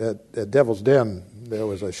at Devil's Den, there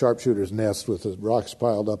was a sharpshooter's nest with the rocks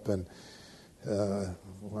piled up, and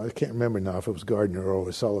I can't remember now if it was Gardner or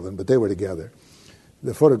O'Sullivan, but they were together.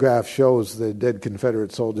 The photograph shows the dead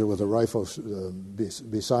Confederate soldier with a rifle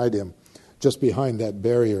beside him, just behind that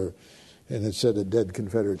barrier, and it said a dead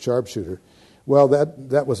Confederate sharpshooter. Well,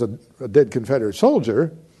 that was a dead Confederate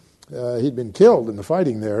soldier. He'd been killed in the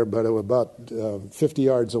fighting there, but it was about 50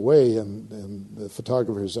 yards away, and the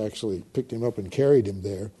photographers actually picked him up and carried him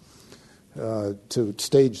there to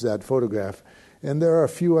stage that photograph. And there are a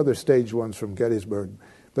few other staged ones from Gettysburg.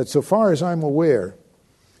 But so far as I'm aware,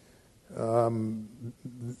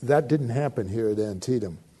 that didn't happen here at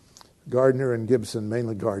Antietam. Gardner and Gibson,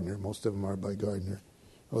 mainly Gardner, most of them are by Gardner,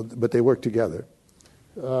 but they worked together,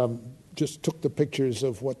 just took the pictures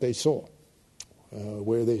of what they saw,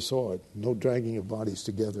 where they saw it, no dragging of bodies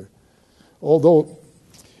together. Although,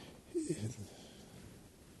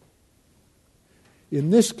 in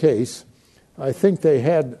this case, I think they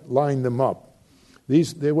had lined them up.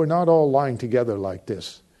 They were not all lying together like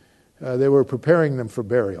this. They were preparing them for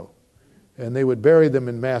burial, and they would bury them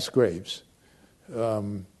in mass graves.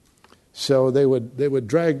 So they would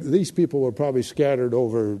drag. These people were probably scattered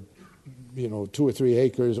over, 2 or 3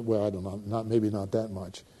 acres. Well, I don't know, maybe not that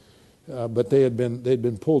much, but they'd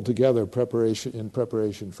been pulled together in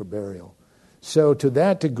preparation for burial. So to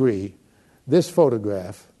that degree, this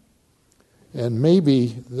photograph, and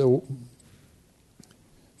maybe the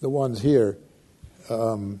ones here,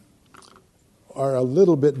 are a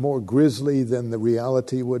little bit more grisly than the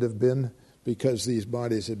reality would have been, because these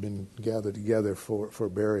bodies had been gathered together for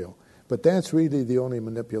burial. But that's really the only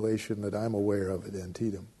manipulation that I'm aware of at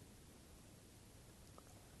Antietam.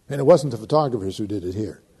 And it wasn't the photographers who did it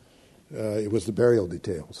here. It was the burial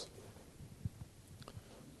details.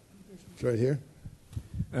 It's right here.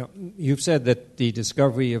 You've said that the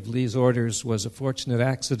discovery of Lee's orders was a fortunate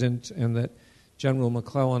accident and that General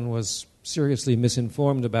McClellan was seriously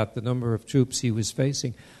misinformed about the number of troops he was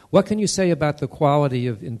facing. What can you say about the quality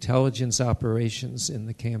of intelligence operations in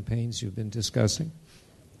the campaigns you've been discussing?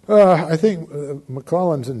 I think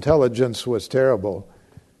McClellan's intelligence was terrible.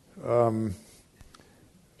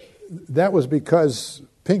 That was because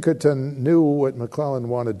Pinkerton knew what McClellan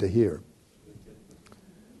wanted to hear.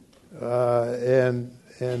 And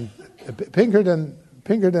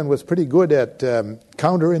Pinkerton was pretty good at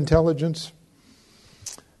counterintelligence,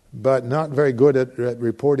 but not very good at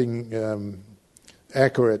reporting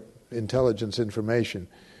accurate intelligence information.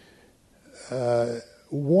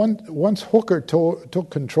 Once Hooker took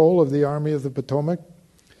control of the Army of the Potomac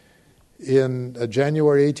in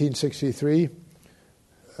January 1863,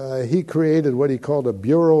 he created what he called a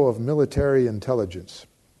Bureau of Military Intelligence.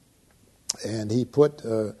 And he put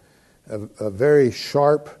a very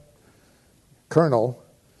sharp colonel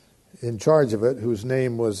in charge of it, whose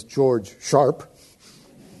name was George Sharp,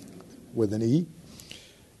 with an E.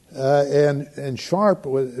 And Sharp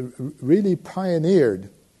really pioneered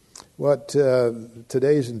what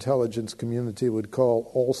today's intelligence community would call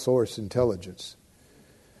all-source intelligence.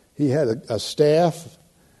 He had a staff.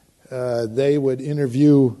 They would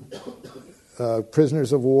interview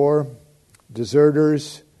prisoners of war,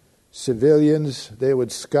 deserters, civilians. They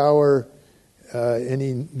would scour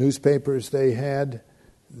any newspapers they had.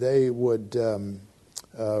 They would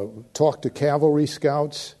talk to cavalry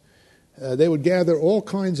scouts. They would gather all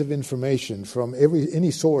kinds of information from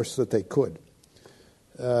any source that they could,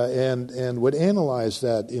 and would analyze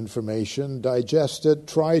that information, digest it,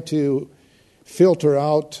 try to filter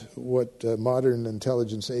out what modern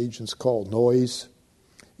intelligence agents call noise,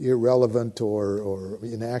 irrelevant or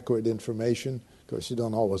inaccurate information. Of course, you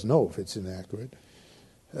don't always know if it's inaccurate,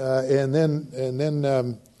 and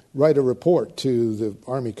then write a report to the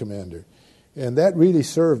Army commander. And that really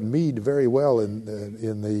served Meade very well in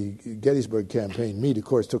the Gettysburg campaign. Meade, of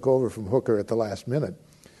course, took over from Hooker at the last minute.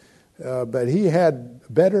 But he had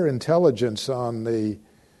better intelligence on the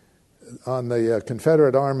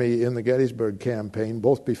Confederate Army in the Gettysburg campaign,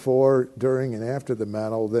 both before, during, and after the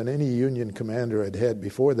battle, than any Union commander had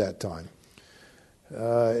before that time.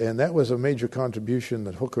 And that was a major contribution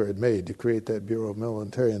that Hooker had made to create that Bureau of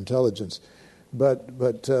Military Intelligence. But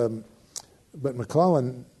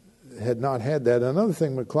McClellan had not had that. Another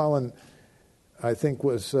thing, McClellan, I think,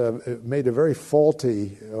 made a very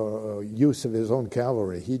faulty use of his own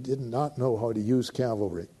cavalry. He did not know how to use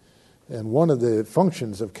cavalry. And one of the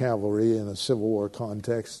functions of cavalry in a Civil War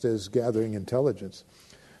context is gathering intelligence.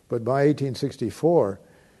 But by 1864,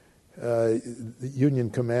 the Union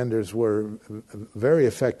commanders were very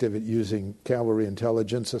effective at using cavalry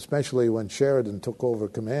intelligence, especially when Sheridan took over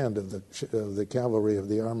command of the cavalry of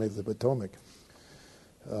the Army of the Potomac.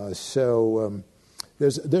 So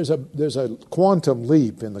there's a quantum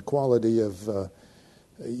leap in the quality of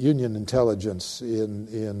Union intelligence in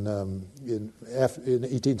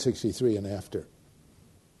 1863 and after.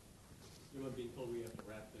 You know, I'm being told we have to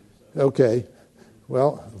wrap things up. Okay.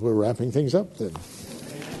 Well, we're wrapping things up then.